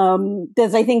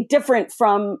 That's, I think, different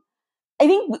from, I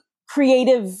think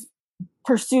creative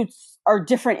pursuits are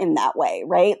different in that way,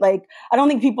 right? Like, I don't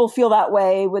think people feel that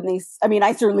way when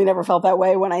I certainly never felt that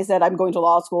way when I said I'm going to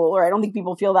law school, or I don't think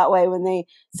people feel that way when they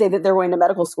say that they're going to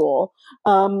medical school.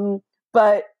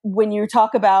 But when you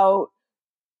talk about,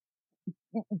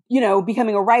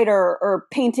 becoming a writer or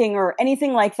painting or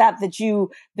anything like that,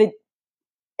 that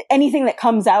anything that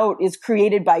comes out is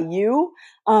created by you.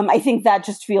 I think that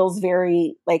just feels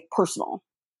very like personal.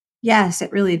 Yes,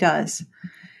 it really does.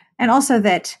 And also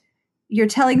that you're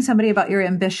telling somebody about your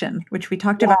ambition, which we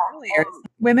talked about earlier.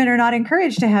 Women are not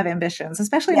encouraged to have ambitions,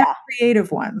 especially not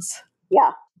creative ones.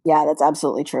 Yeah. Yeah, that's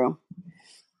absolutely true.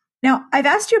 Now, I've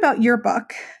asked you about your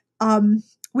book.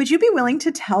 Would you be willing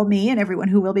to tell me and everyone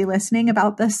who will be listening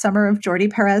about the Summer of Jordi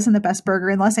Perez and the Best Burger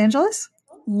in Los Angeles?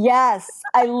 Yes,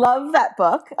 I love that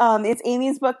book. It's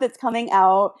Amy's book that's coming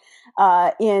out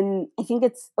in, I think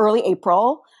it's early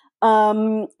April.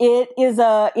 It is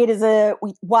a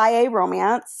YA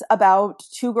romance about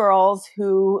two girls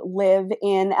who live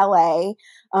in LA.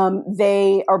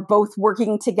 They are both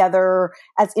working together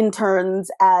as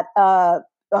interns at a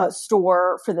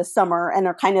store for the summer, and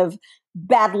are kind of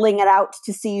battling it out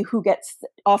to see who gets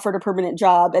offered a permanent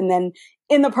job, and then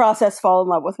in the process fall in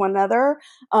love with one another.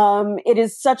 It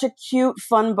is such a cute,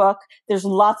 fun book. There's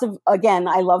lots of, again,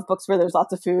 I love books where there's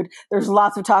lots of food. There's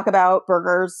lots of talk about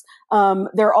burgers.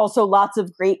 There are also lots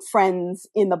of great friends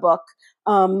in the book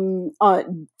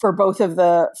for both of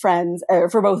the friends,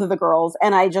 for both of the girls.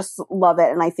 And I just love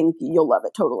it. And I think you'll love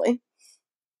it totally.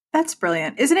 That's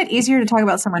brilliant. Isn't it easier to talk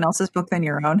about someone else's book than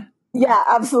your own? Yeah,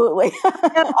 absolutely.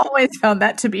 I've always found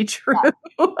that to be true.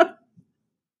 Yeah.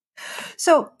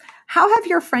 So, how have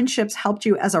your friendships helped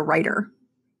you as a writer?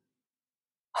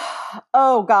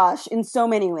 Oh gosh, in so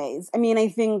many ways. I mean, I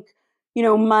think,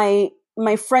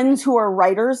 my friends who are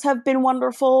writers have been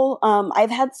wonderful. I've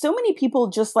had so many people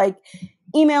just like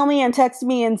email me and text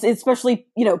me, and especially,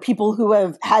 people who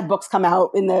have had books come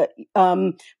out in the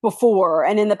before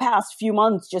and in the past few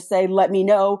months, just say, let me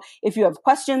know if you have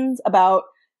questions about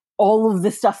all of the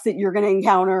stuff that you're going to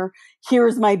encounter.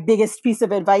 Here's my biggest piece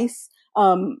of advice.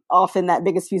 Often that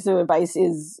biggest piece of advice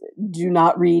is do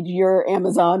not read your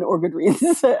Amazon or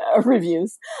Goodreads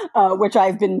reviews, which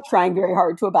I've been trying very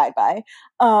hard to abide by.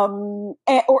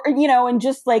 And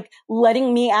just like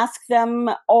letting me ask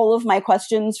them all of my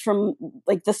questions, from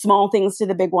like the small things to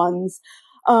the big ones.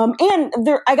 I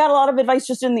got a lot of advice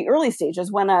just in the early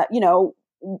stages when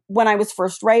I was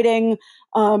first writing,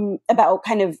 about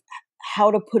kind of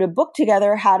how to put a book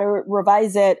together, how to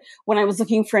revise it. When I was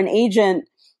looking for an agent,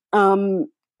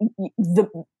 the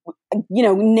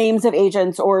names of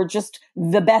agents, or just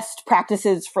the best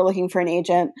practices for looking for an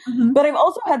agent. Mm-hmm. But I've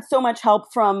also had so much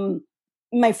help from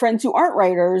my friends who aren't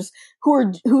writers,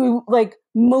 who like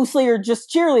mostly are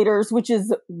just cheerleaders, which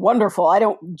is wonderful. I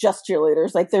don't just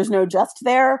cheerleaders, like there's no just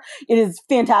there. It is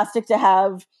fantastic to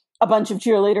have a bunch of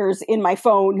cheerleaders in my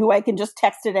phone who I can just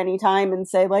text at any time and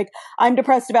say, like, I'm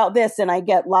depressed about this, and I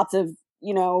get lots of,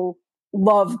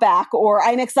 love back, or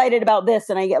I'm excited about this,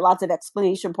 and I get lots of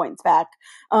exclamation points back.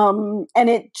 And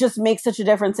it just makes such a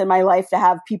difference in my life to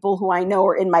have people who I know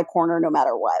are in my corner no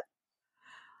matter what.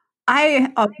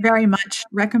 I very much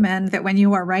recommend that when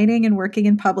you are writing and working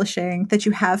in publishing, that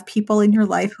you have people in your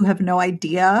life who have no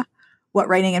idea what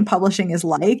writing and publishing is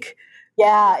like.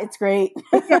 Yeah, it's great.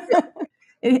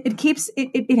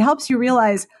 It helps you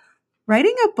realize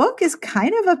writing a book is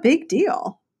kind of a big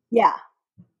deal. Yeah.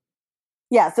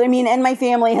 Yes. I mean, and my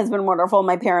family has been wonderful.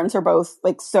 My parents are both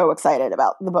like so excited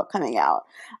about the book coming out.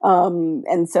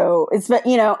 And so it's,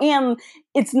 and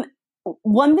it's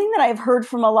one thing that I've heard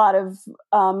from a lot of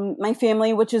my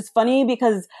family, which is funny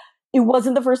because it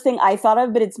wasn't the first thing I thought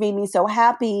of, but it's made me so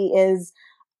happy is,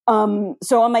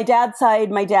 so on my dad's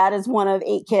side, my dad is one of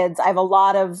 8 kids. I have a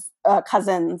lot of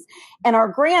cousins, and our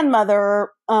grandmother,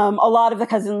 a lot of the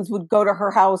cousins would go to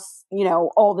her house,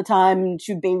 all the time.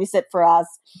 She'd babysit for us.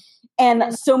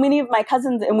 And so many of my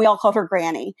cousins, and we all called her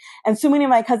Granny. And so many of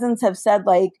my cousins have said,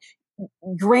 like,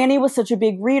 Granny was such a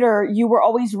big reader. You were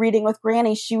always reading with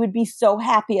Granny. She would be so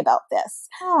happy about this.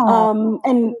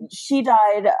 And she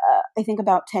died, I think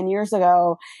about 10 years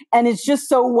ago. And it's just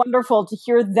so wonderful to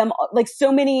hear them. Like,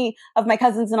 so many of my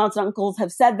cousins and aunts and uncles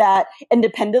have said that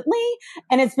independently.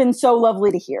 And it's been so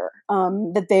lovely to hear,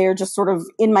 that they are just sort of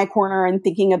in my corner and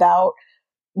thinking about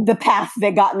the path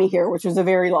that got me here, which was a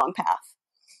very long path.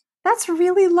 That's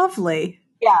really lovely.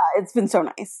 Yeah, it's been so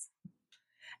nice.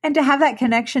 And to have that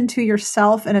connection to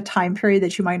yourself in a time period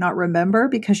that you might not remember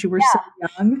because you were so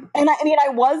young. And I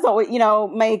was always,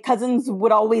 my cousins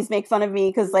would always make fun of me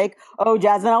because, like, oh,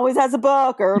 Jasmine always has a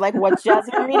book, or like, what's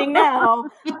Jasmine reading now?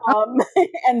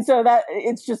 And so that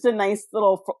it's just a nice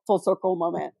little full circle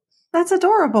moment. That's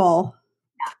adorable.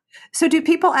 Yeah. So do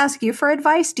people ask you for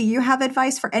advice? Do you have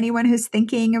advice for anyone who's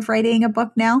thinking of writing a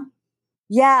book now?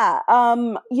 Yeah.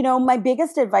 My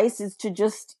biggest advice is to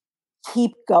just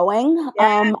keep going.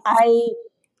 Yes.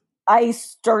 I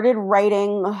started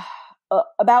writing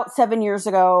about 7 years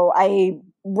ago. I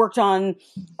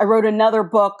wrote another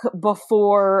book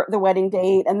before the wedding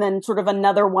date, and then sort of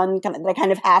another one that I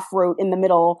kind of half wrote in the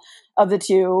middle of the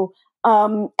two.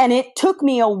 And it took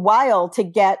me a while to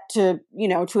get to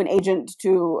an agent,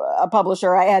 to a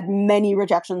publisher. I had many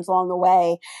rejections along the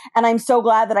way, and I'm so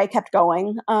glad that I kept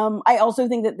going. I also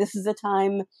think that this is a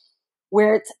time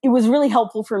where it was really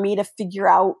helpful for me to figure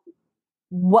out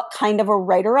what kind of a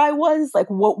writer I was, like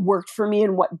what worked for me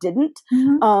and what didn't.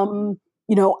 Mm-hmm.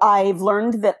 I've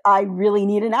learned that I really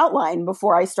need an outline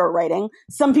before I start writing.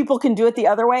 Some people can do it the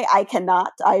other way. I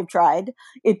cannot. I've tried.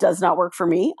 It does not work for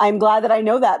me. I'm glad that I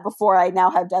know that before I now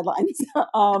have deadlines.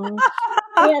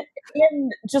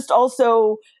 And just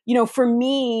also, for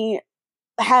me,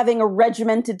 having a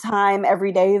regimented time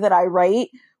every day that I write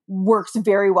works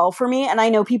very well for me. And I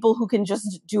know people who can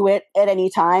just do it at any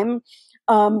time.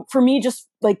 For me, just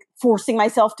like forcing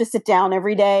myself to sit down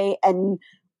every day and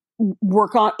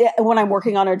work on it when I'm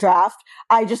working on a draft,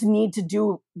 I just need to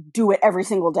do it every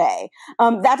single day.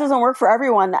 That doesn't work for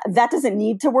everyone. That doesn't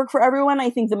need to work for everyone. I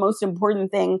think the most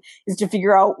important thing is to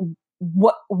figure out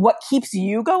what keeps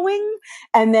you going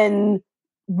and then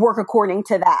work according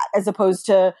to that, as opposed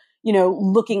to,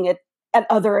 looking at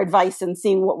other advice and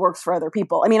seeing what works for other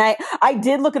people. I mean, I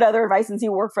did look at other advice and see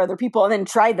what worked for other people and then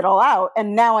tried it all out.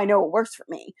 And now I know what works for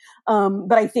me.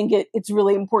 But I think it's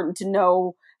really important to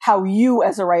know how you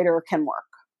as a writer can work.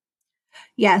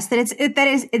 Yes, that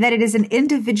it is an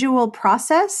individual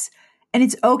process, and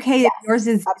it's okay if yours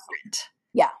is different.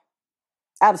 Yeah,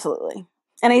 absolutely.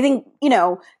 And I think,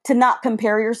 to not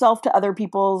compare yourself to other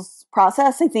people's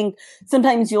process. I think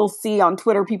sometimes you'll see on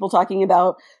Twitter people talking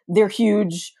about their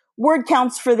huge word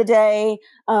counts for the day.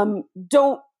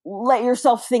 Don't let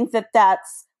yourself think that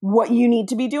that's what you need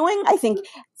to be doing. I think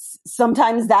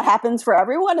sometimes that happens for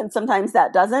everyone and sometimes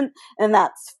that doesn't, and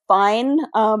that's fine.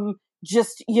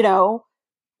 Just,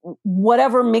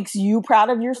 whatever makes you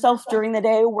proud of yourself during the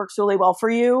day works really well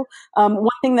for you. One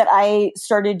thing that I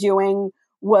started doing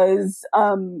was,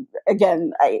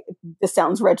 this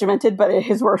sounds regimented, but it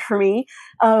has worked for me,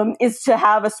 is to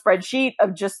have a spreadsheet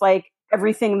of just like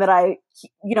everything that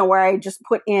where I just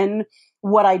put in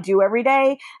what I do every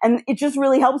day. And it just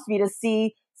really helps me to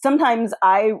see. Sometimes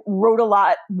I wrote a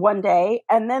lot one day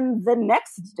and then the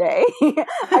next day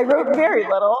I wrote very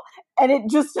little, and it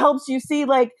just helps you see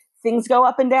like things go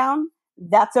up and down.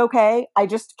 That's okay. I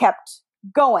just kept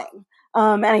going.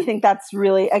 And I think that's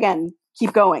really, again,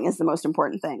 keep going is the most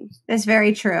important thing. That's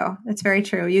very true. That's very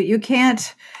true. You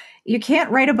can't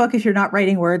write a book if you're not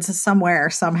writing words somewhere,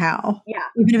 somehow. Yeah.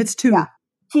 Even if it's 2. Yeah.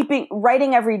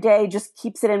 Writing every day just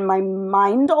keeps it in my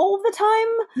mind all the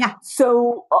time. Yeah.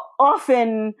 So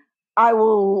often I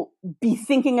will be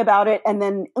thinking about it and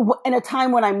then in a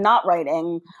time when I'm not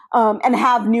writing, and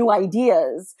have new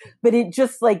ideas, but it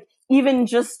just like, even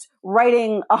just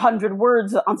writing 100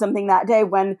 words on something that day,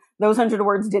 when those 100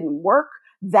 words didn't work,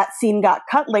 that scene got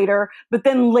cut later. But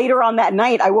then later on that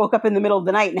night, I woke up in the middle of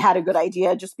the night and had a good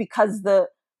idea, just because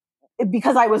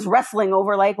I was wrestling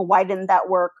over like, why didn't that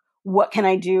work? What can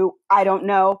I do? I don't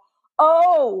know.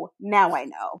 Oh, now I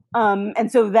know.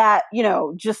 And so that,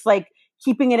 just like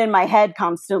keeping it in my head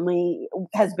constantly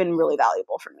has been really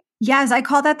valuable for me. Yes, I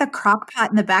call that the crock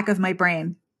pot in the back of my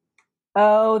brain.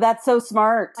 Oh, that's so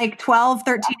smart. Like 12,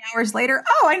 13 hours later,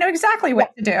 I know exactly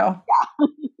what to do. Yeah.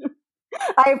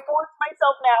 I have forced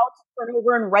myself now to turn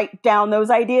over and write down those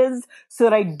ideas so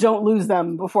that I don't lose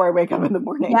them before I wake up in the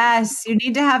morning. Yes, you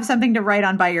need to have something to write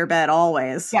on by your bed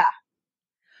always. Yeah.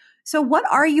 So what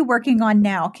are you working on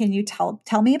now? Can you tell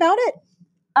me about it?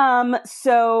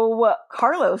 So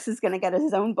Carlos is going to get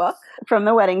his own book from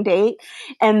the wedding date.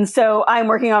 And so I'm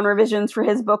working on revisions for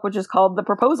his book, which is called The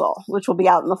Proposal, which will be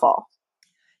out in the fall.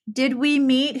 Did we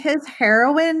meet his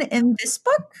heroine in this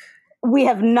book? We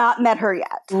have not met her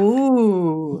yet.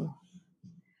 Ooh.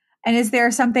 And is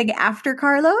there something after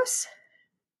Carlos?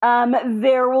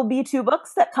 There will be 2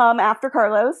 books that come after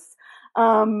Carlos.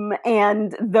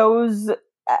 And those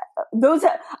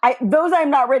I'm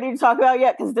not ready to talk about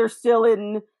yet because they're still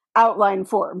in outline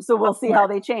form. So we'll see how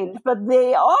they change. But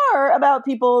they are about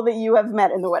people that you have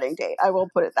met in the wedding date. I will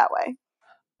put it that way.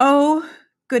 Oh,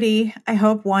 goody. I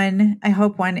hope one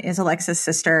is Alexa's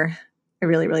sister. I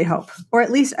really, really hope. Or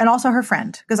at least, and also her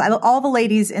friend. Because all the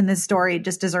ladies in this story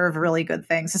just deserve really good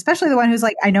things, especially the one who's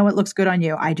like, I know what looks good on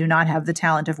you. I do not have the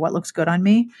talent of what looks good on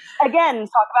me. Again,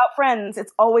 talk about friends.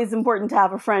 It's always important to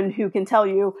have a friend who can tell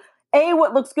you, A,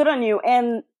 what looks good on you,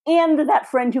 and that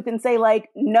friend who can say, like,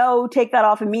 no, take that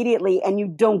off immediately, and you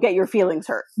don't get your feelings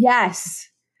hurt. Yes.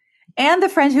 And the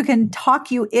friend who can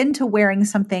talk you into wearing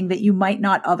something that you might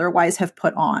not otherwise have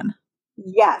put on.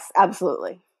 Yes,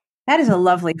 absolutely. That is a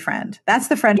lovely friend. That's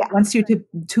the friend who wants you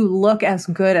to look as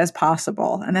good as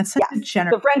possible. And that's such a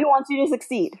generous. The friend who wants you to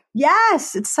succeed.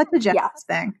 Yes, it's such a generous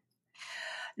thing.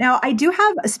 Now,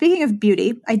 speaking of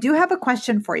beauty, I do have a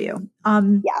question for you.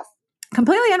 Yes.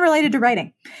 Completely unrelated to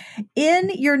writing. In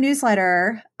your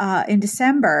newsletter in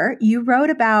December, you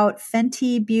wrote about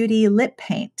Fenty Beauty lip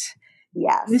paint.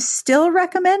 Yes. You still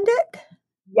recommend it?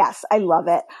 Yes, I love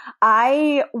it.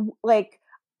 I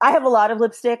have a lot of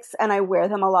lipsticks and I wear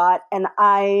them a lot. And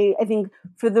I think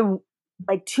for the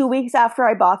 2 weeks after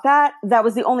I bought that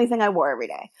was the only thing I wore every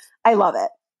day. I love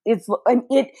it.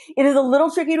 It is a little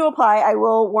tricky to apply. I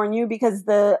will warn you because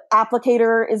the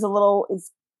applicator is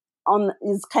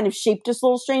kind of shaped just a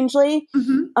little strangely.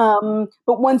 Mm-hmm.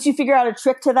 But once you figure out a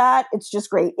trick to that, it's just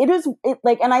great.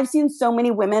 And I've seen so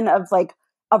many women of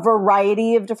a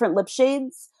variety of different lip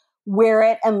shades wear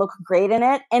it and look great in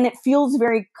it. And it feels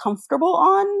very comfortable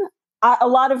on. A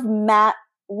lot of matte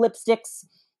lipsticks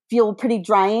feel pretty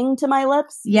drying to my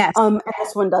lips. Yes. And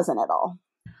this one doesn't at all.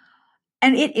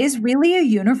 And it is really a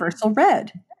universal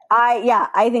red.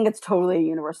 I think it's totally a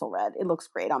universal red. It looks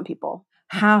great on people.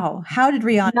 How did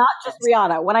Rihanna? Not just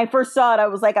Rihanna. When I first saw it, I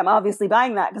was like, I'm obviously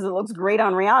buying that because it looks great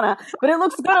on Rihanna, but it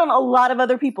looks good on a lot of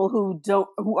other people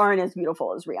who aren't as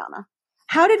beautiful as Rihanna.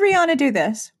 How did Rihanna do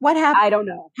this? What happened? I don't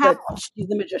know. But she's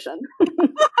a magician.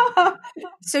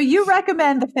 So you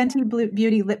recommend the Fenty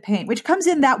Beauty lip paint, which comes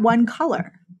in that one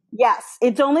color. Yes,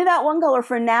 it's only that one color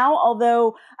for now,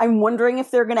 although I'm wondering if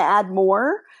they're going to add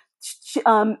more.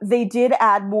 They did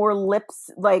add more lips,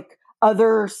 like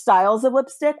other styles of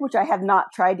lipstick, which I have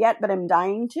not tried yet, but I'm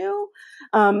dying to.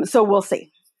 So we'll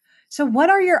see. So what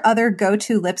are your other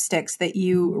go-to lipsticks that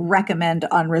you recommend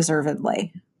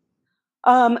unreservedly?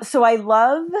 So I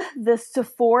love the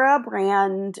Sephora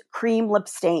brand cream lip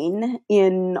stain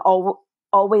in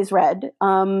Always Red.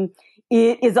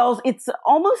 It's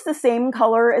almost the same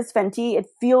color as Fenty. It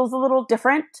feels a little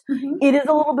different. Mm-hmm. It is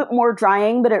a little bit more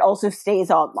drying, but it also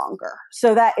stays on longer.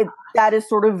 So that is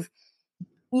sort of,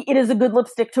 it is a good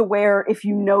lipstick to wear if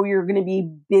you know you're going to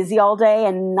be busy all day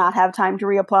and not have time to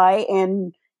reapply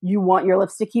and you want your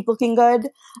lips to keep looking good.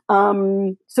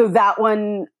 So that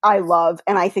one I love.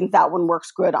 And I think that one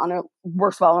works well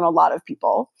on a lot of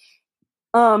people.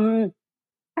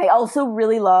 I also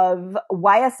really love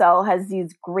YSL has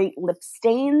these great lip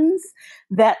stains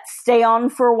that stay on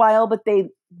for a while, but they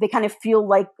kind of feel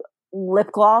like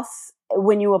lip gloss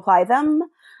when you apply them.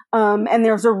 And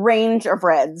there's a range of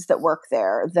reds that work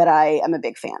there that I am a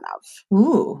big fan of.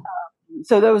 Ooh.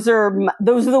 So those are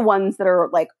the ones that are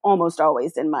almost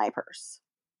always in my purse.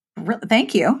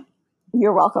 Thank you.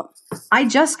 You're welcome. I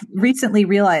just recently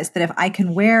realized that if I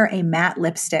can wear a matte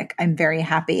lipstick, I'm very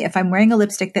happy. If I'm wearing a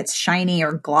lipstick that's shiny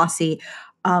or glossy,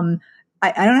 I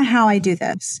don't know how I do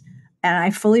this. And I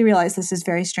fully realize this is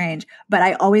very strange, but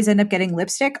I always end up getting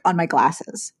lipstick on my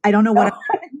glasses. I don't know what.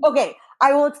 Okay.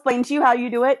 I will explain to you how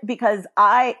you do it because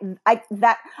I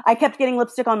kept getting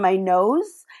lipstick on my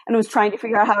nose and was trying to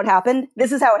figure out how it happened.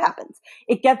 This is how it happens.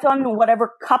 It gets on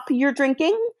whatever cup you're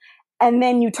drinking, and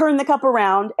then you turn the cup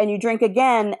around and you drink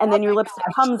again, and then your lipstick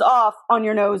comes off on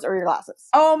your nose or your glasses.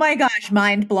 Oh my gosh,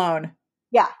 mind blown.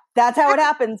 Yeah, that's how it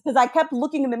happens because I kept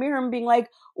looking in the mirror and being like,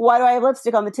 why do I have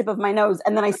lipstick on the tip of my nose?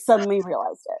 And then I suddenly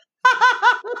realized it.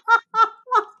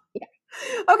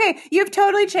 Okay, you've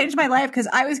totally changed my life because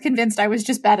I was convinced I was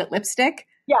just bad at lipstick.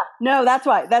 Yeah, no, that's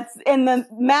why. And the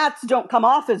mattes don't come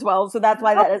off as well, so that's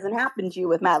why that doesn't happen to you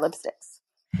with matte lipsticks.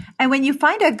 And when you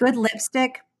find a good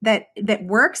lipstick that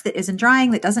works, that isn't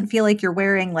drying, that doesn't feel like you're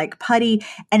wearing like putty,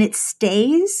 and it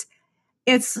stays,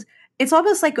 it's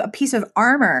almost like a piece of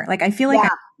armor. Like I feel like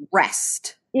I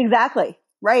rest. Exactly.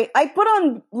 Right. I put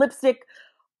on lipstick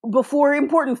before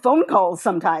important phone calls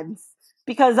sometimes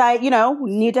because I,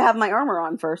 need to have my armor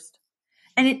on first.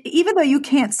 And even though you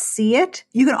can't see it,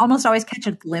 you can almost always catch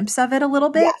a glimpse of it a little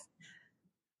bit. Yes.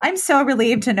 I'm so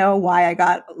relieved to know why I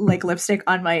got like lipstick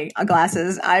on my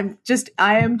glasses.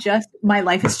 My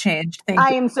life has changed. Thank you. I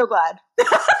am so glad.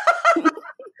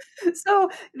 So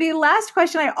the last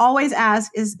question I always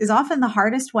ask is often the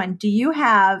hardest one. Do you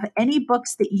have any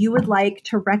books that you would like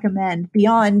to recommend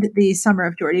beyond The Summer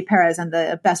of Jordi Perez and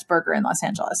The Best Burger in Los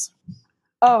Angeles?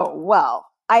 Oh, well,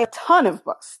 I have a ton of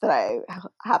books that I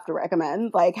have to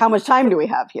recommend. Like, how much time do we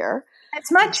have here?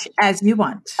 As much as you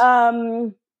want.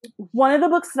 One of the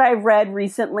books that I've read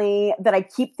recently that I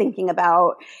keep thinking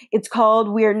about, it's called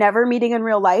We're Never Meeting in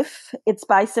Real Life. It's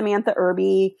by Samantha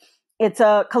Irby. It's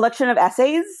a collection of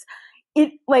essays.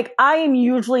 I am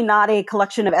usually not a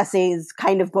collection of essays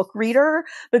kind of book reader,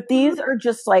 but these are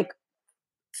just like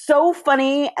so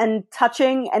funny and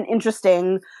touching and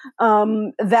interesting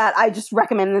that I just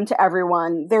recommend them to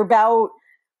everyone. They're about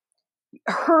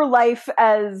her life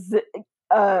as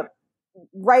a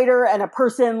writer and a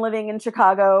person living in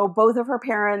Chicago. Both of her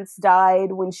parents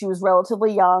died when she was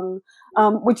relatively young,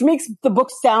 which makes the book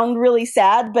sound really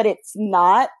sad, but it's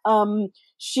not.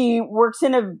 She works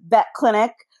in a vet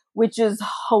clinic, which is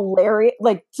hilarious.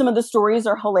 Like, some of the stories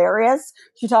are hilarious.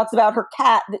 She talks about her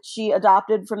cat that she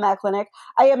adopted from that clinic.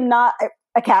 I am not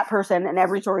a cat person, and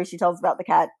every story she tells about the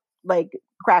cat, like,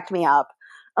 cracked me up.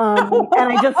 And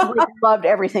I just loved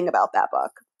everything about that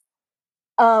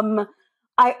book.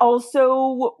 I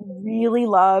also really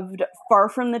loved Far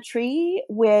From the Tree,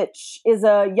 which is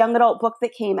a young adult book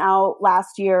that came out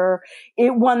last year.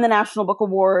 It won the National Book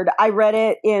Award. I read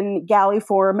it in galley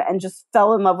form and just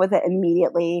fell in love with it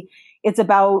immediately. It's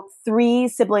about 3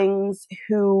 siblings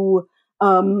who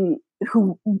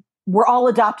were all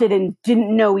adopted and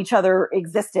didn't know each other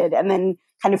existed, and then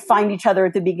kind of find each other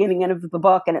at the beginning of the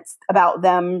book. And it's about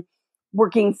them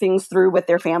working things through with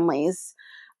their families.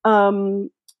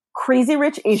 Crazy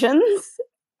Rich Asians.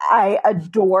 I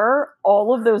adore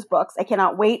all of those books. I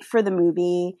cannot wait for the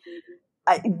movie.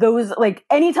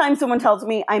 Anytime someone tells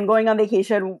me I'm going on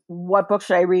vacation, what book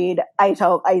should I read? I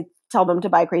tell them to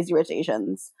buy Crazy Rich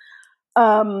Asians.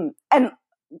 And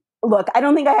look, I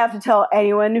don't think I have to tell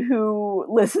anyone who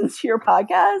listens to your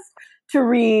podcast to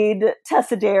read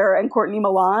Tessa Dare and Courtney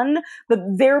Milan, but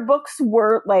their books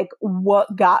were like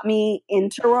what got me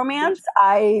into romance.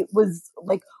 I was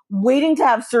like waiting to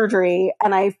have surgery,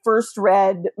 and I first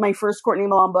read my first Courtney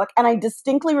Milan book, and I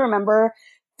distinctly remember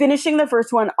finishing the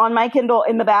first one on my Kindle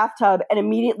in the bathtub and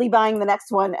immediately buying the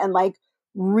next one and like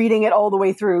reading it all the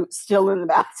way through still in the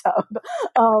bathtub.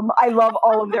 I love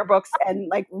all of their books, and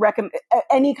like recommend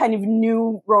any kind of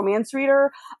new romance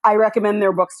reader, I recommend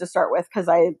their books to start with because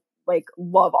I like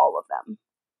love all of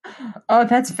them. Oh,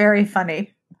 that's very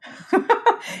funny.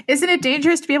 Isn't it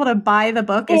dangerous to be able to buy the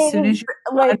book as soon as you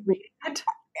read it?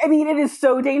 I mean, it is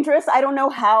so dangerous. I don't know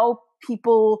how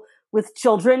people with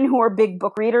children who are big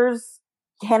book readers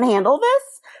can handle this,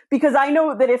 because I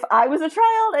know that if I was a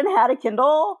child and had a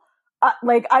Kindle,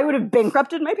 I would have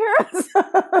bankrupted my parents.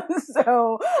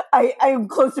 So I'm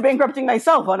close to bankrupting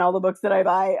myself on all the books that I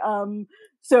buy.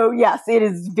 So yes, it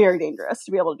is very dangerous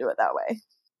to be able to do it that way.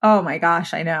 Oh my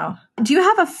gosh, I know. Do you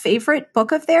have a favorite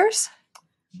book of theirs?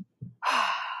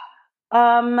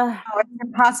 It's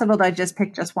impossible to just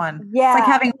pick just one. Yeah. It's like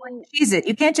having one Cheez-It.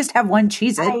 You can't just have one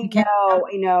Cheez-It. I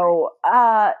know.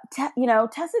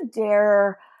 Tessa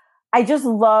Dare, I just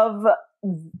love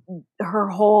her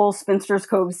whole Spinster's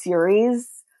Cove series.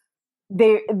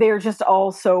 They're just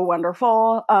all so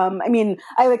wonderful. I mean,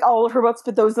 I like all of her books,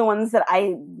 but those are the ones that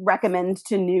I recommend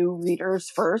to new readers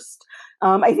first.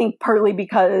 I think partly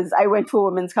because I went to a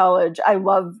women's college. I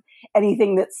love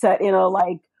anything that's set in a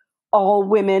like all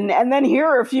women and then here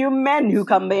are a few men who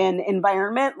come in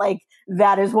environment. Like,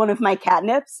 that is one of my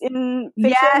catnips in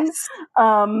fiction. Yes.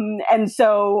 And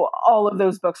so all of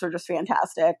those books are just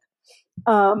fantastic.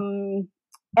 And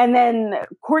then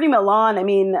Courtney Milan, I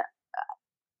mean,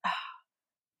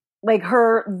 like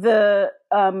the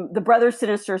Brother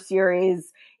Sinister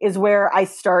series is where I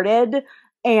started,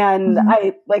 and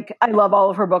I love all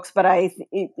of her books, but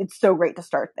it's so great to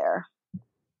start there.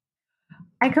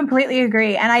 I completely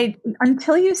agree. And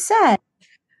until you said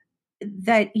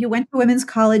that you went to women's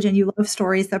college and you love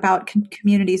stories about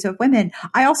communities of women.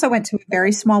 I also went to a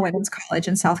very small women's college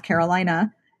in South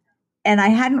Carolina, and I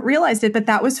hadn't realized it, but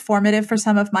that was formative for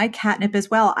some of my catnip as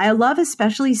well. I love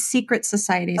especially secret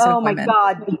societies of women. Oh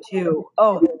my God, me too.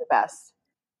 Oh, they're the best.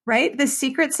 Right? The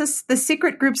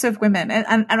secret groups of women.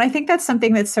 And I think that's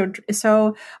something that's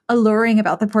so alluring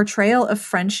about the portrayal of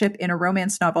friendship in a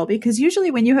romance novel, because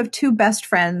usually when you have two best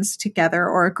friends together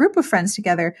or a group of friends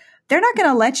together, they're not going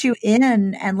to let you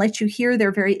in and let you hear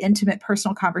their very intimate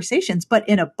personal conversations. But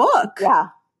in a book,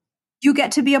 you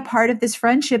get to be a part of this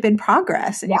friendship in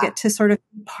progress, and you get to sort of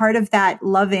be part of that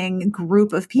loving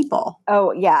group of people.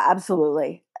 Oh, yeah,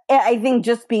 absolutely. I think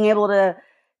just being able to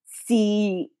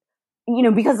see,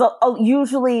 because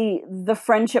usually the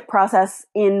friendship process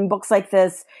in books like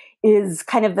this is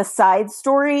kind of the side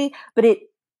story, but it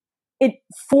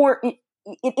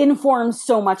informs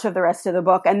so much of the rest of the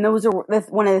book. And those are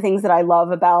one of the things that I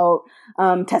love about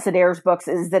Tessa Dare's books,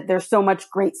 is that there's so much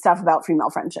great stuff about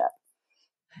female friendship.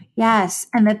 Yes,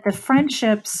 and that the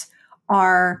friendships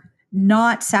are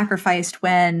not sacrificed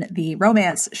when the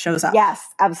romance shows up. Yes,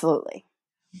 absolutely.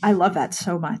 I love that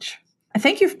so much.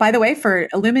 Thank you, by the way, for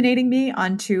illuminating me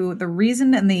onto the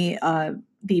reason and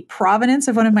the provenance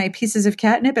of one of my pieces of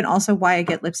catnip, and also why I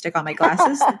get lipstick on my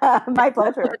glasses. My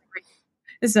pleasure.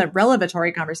 This is a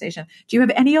revelatory conversation. Do you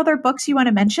have any other books you want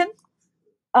to mention?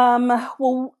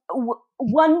 Well,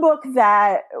 one book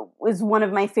that was one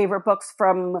of my favorite books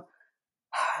from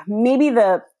maybe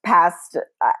the past,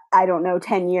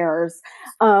 10 years,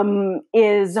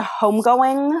 is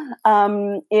Homegoing.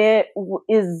 It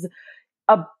is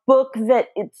a book that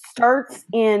it starts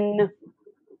in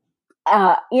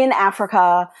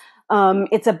Africa.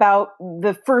 It's about,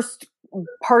 the first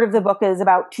part of the book is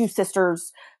about two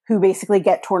sisters who basically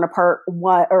get torn apart.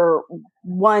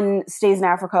 One stays in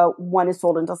Africa, one is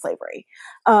sold into slavery.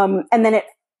 And then it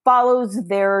follows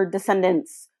their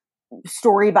descendants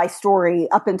story by story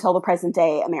up until the present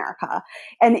day America.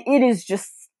 And it is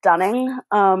just stunning.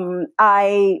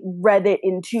 I read it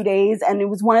in 2 days, and it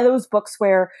was one of those books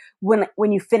where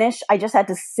when you finish, I just had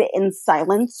to sit in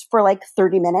silence for like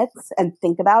 30 minutes and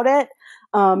think about it.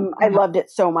 I loved it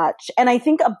so much. And I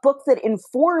think a book that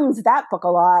informs that book a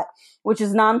lot, which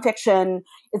is nonfiction,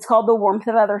 it's called The Warmth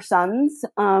of Other Suns.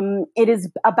 It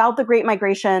is about the Great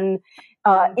Migration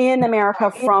in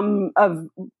America of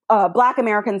Black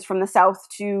Americans from the South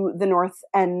to the North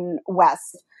and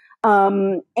West.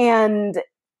 And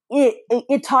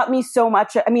it taught me so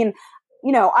much. I mean,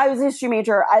 I was a history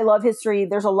major. I love history.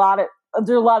 There are a lot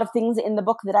of things in the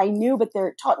book that I knew, but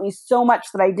it taught me so much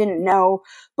that I didn't know,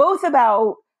 both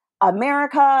about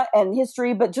America and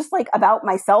history, but just like about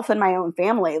myself and my own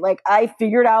family. Like, I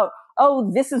figured out, oh,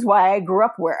 this is why I grew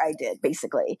up where I did,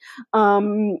 basically.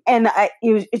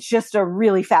 It's just a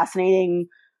really fascinating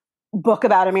book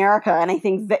about America. And I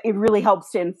think that it really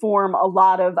helps to inform a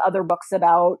lot of other books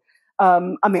about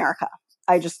America.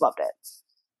 I just loved it.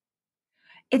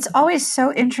 It's always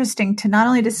so interesting to not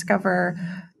only discover,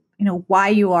 why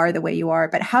you are the way you are,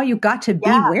 but how you got to be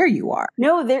where you are.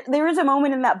 No, there is a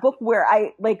moment in that book where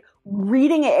I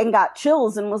reading it and got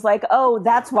chills and was like, oh,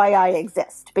 that's why I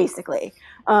exist, basically.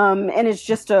 And it's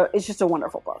just a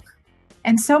wonderful book.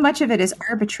 And so much of it is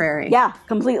arbitrary. Yeah,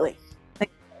 completely. It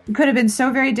could have been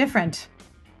so very different,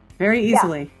 very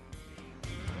easily. Yeah.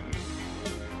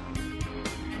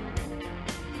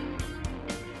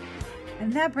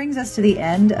 And that brings us to the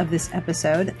end of this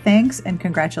episode. Thanks and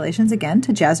congratulations again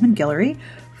to Jasmine Guillory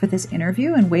for this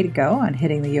interview, and way to go on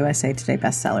hitting the USA Today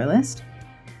bestseller list.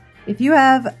 If you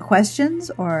have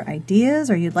questions or ideas,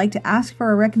 or you'd like to ask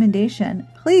for a recommendation,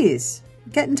 please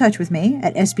get in touch with me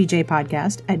at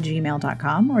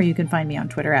sbjpodcast@gmail.com, or you can find me on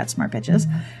Twitter @smartbitches.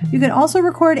 You can also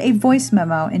record a voice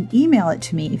memo and email it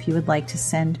to me if you would like to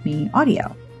send me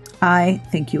audio. I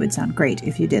think you would sound great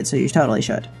if you did, so you totally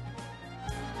should.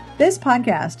 This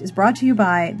podcast is brought to you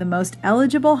by The Most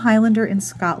Eligible Highlander in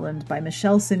Scotland by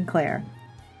Michelle Sinclair.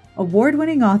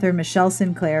 Award-winning author Michelle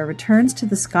Sinclair returns to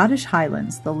the Scottish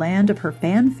Highlands, the land of her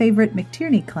fan-favorite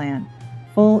McTierney clan,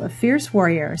 full of fierce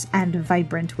warriors and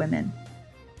vibrant women.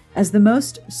 As the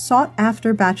most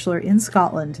sought-after bachelor in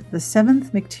Scotland, the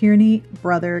 7th McTierney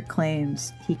brother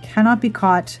claims he cannot be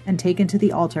caught and taken to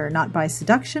the altar, not by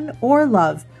seduction or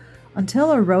love,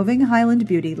 until a roving Highland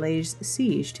beauty lays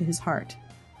siege to his heart.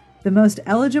 The Most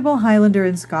Eligible Highlander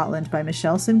in Scotland by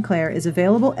Michelle Sinclair is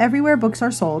available everywhere books are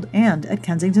sold and at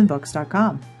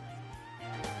kensingtonbooks.com.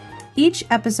 Each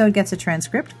episode gets a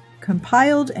transcript,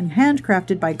 compiled and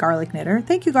handcrafted by Garlic Knitter.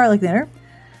 Thank you, Garlic Knitter.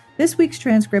 This week's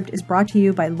transcript is brought to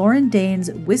you by Lauren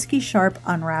Dane's Whiskey Sharp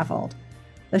Unraveled.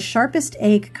 The sharpest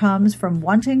ache comes from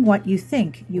wanting what you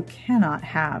think you cannot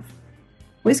have.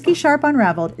 Whiskey Sharp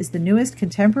Unraveled is the newest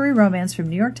contemporary romance from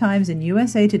New York Times and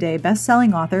USA Today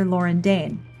best-selling author Lauren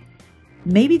Dane.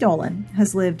 Maybe Dolan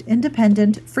has lived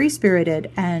independent,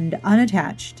 free-spirited, and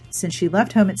unattached since she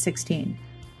left home at 16.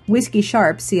 Whiskey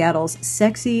Sharp, Seattle's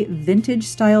sexy,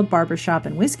 vintage-styled barbershop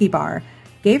and whiskey bar,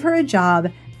 gave her a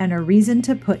job and a reason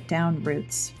to put down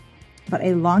roots. But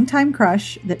a longtime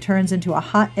crush that turns into a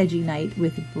hot, edgy night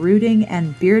with brooding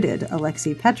and bearded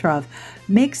Alexei Petrov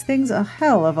makes things a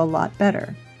hell of a lot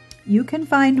better. You can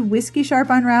find Whiskey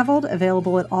Sharp Unraveled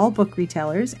available at all book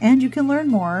retailers, and you can learn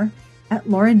more at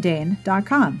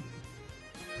laurendane.com.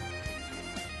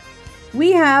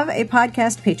 We have a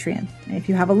podcast Patreon. If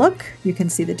you have a look, you can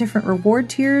see the different reward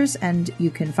tiers, and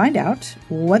you can find out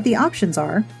what the options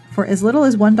are for as little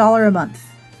as $1 a month.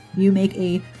 You make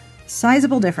a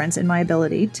sizable difference in my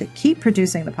ability to keep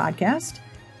producing the podcast,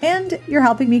 and you're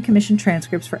helping me commission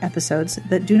transcripts for episodes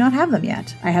that do not have them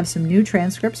yet. I have some new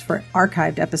transcripts for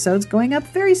archived episodes going up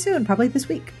very soon, probably this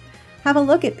week. Have a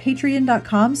look at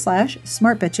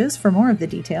patreon.com/smartbitches for more of the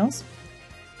details.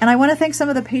 And I want to thank some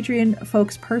of the Patreon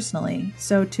folks personally.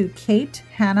 So to Kate,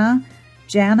 Hannah,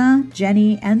 Jana,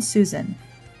 Jenny, and Susan,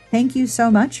 thank you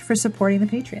so much for supporting the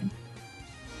Patreon.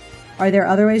 Are there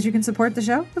other ways you can support the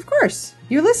show? Of course.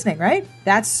 You're listening, right?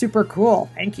 That's super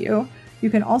cool. Thank you. You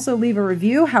can also leave a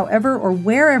review however or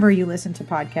wherever you listen to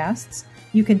podcasts.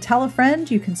 You can tell a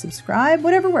friend, you can subscribe,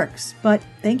 whatever works. But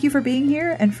thank you for being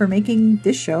here and for making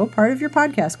this show part of your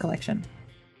podcast collection.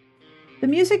 The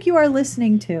music you are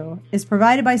listening to is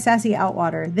provided by Sassy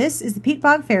Outwater. This is the Pete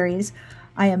Bog Fairies.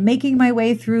 I am making my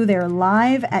way through their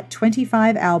Live at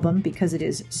 25 album because it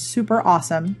is super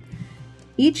awesome.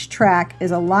 Each track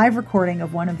is a live recording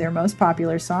of one of their most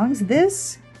popular songs.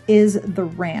 This is The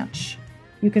Ranch.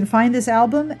 You can find this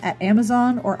album at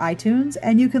Amazon or iTunes,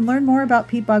 and you can learn more about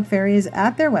Pete Bog Fairies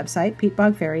at their website,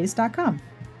 petebogfairies.com.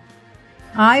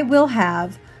 I will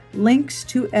have links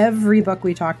to every book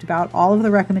we talked about, all of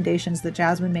the recommendations that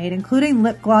Jasmine made, including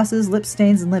lip glosses, lip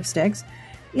stains, and lipsticks,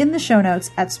 in the show notes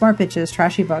at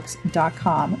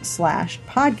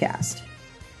smartbitchestrashybooks.com/podcast.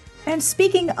 And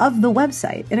speaking of the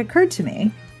website, it occurred to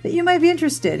me that you might be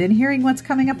interested in hearing what's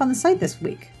coming up on the site this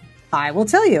week. I will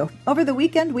tell you. Over the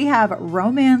weekend, we have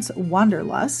Romance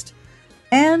Wanderlust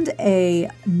and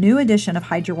a new edition of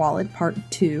Hide Your Wallet Part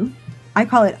 2. I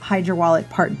call it Hide Your Wallet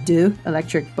Part 2,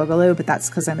 Electric Boogaloo, but that's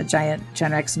because I'm a giant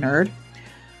Gen X nerd.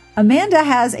 Amanda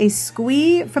has a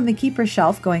squee from the Keeper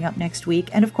Shelf going up next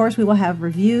week. And of course, we will have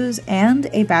reviews and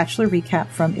a Bachelor recap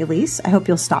from Elise. I hope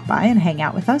you'll stop by and hang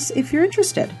out with us if you're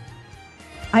interested.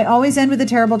 I always end with a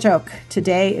terrible joke.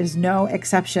 Today is no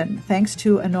exception. Thanks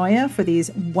to Anoya for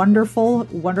these wonderful,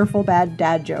 wonderful bad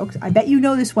dad jokes. I bet you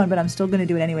know this one, but I'm still going to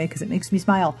do it anyway because it makes me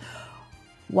smile.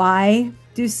 Why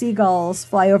do seagulls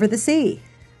fly over the sea?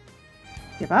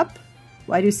 Give up?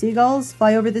 Why do seagulls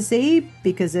fly over the sea?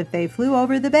 Because if they flew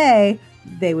over the bay,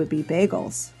 they would be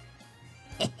bagels.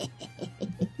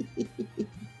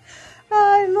 Oh,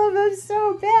 I love them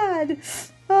so bad.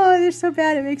 Oh, they're so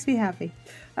bad. It makes me happy.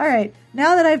 All right.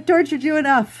 Now that I've tortured you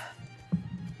enough,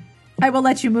 I will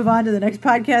let you move on to the next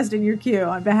podcast in your queue.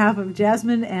 On behalf of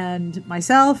Jasmine and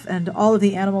myself and all of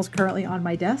the animals currently on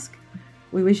my desk,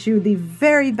 we wish you the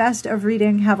very best of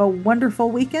reading. Have a wonderful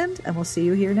weekend, and we'll see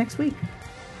you here next week.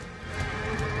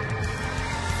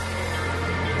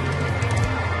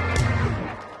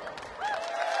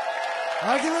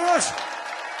 Thank you very much.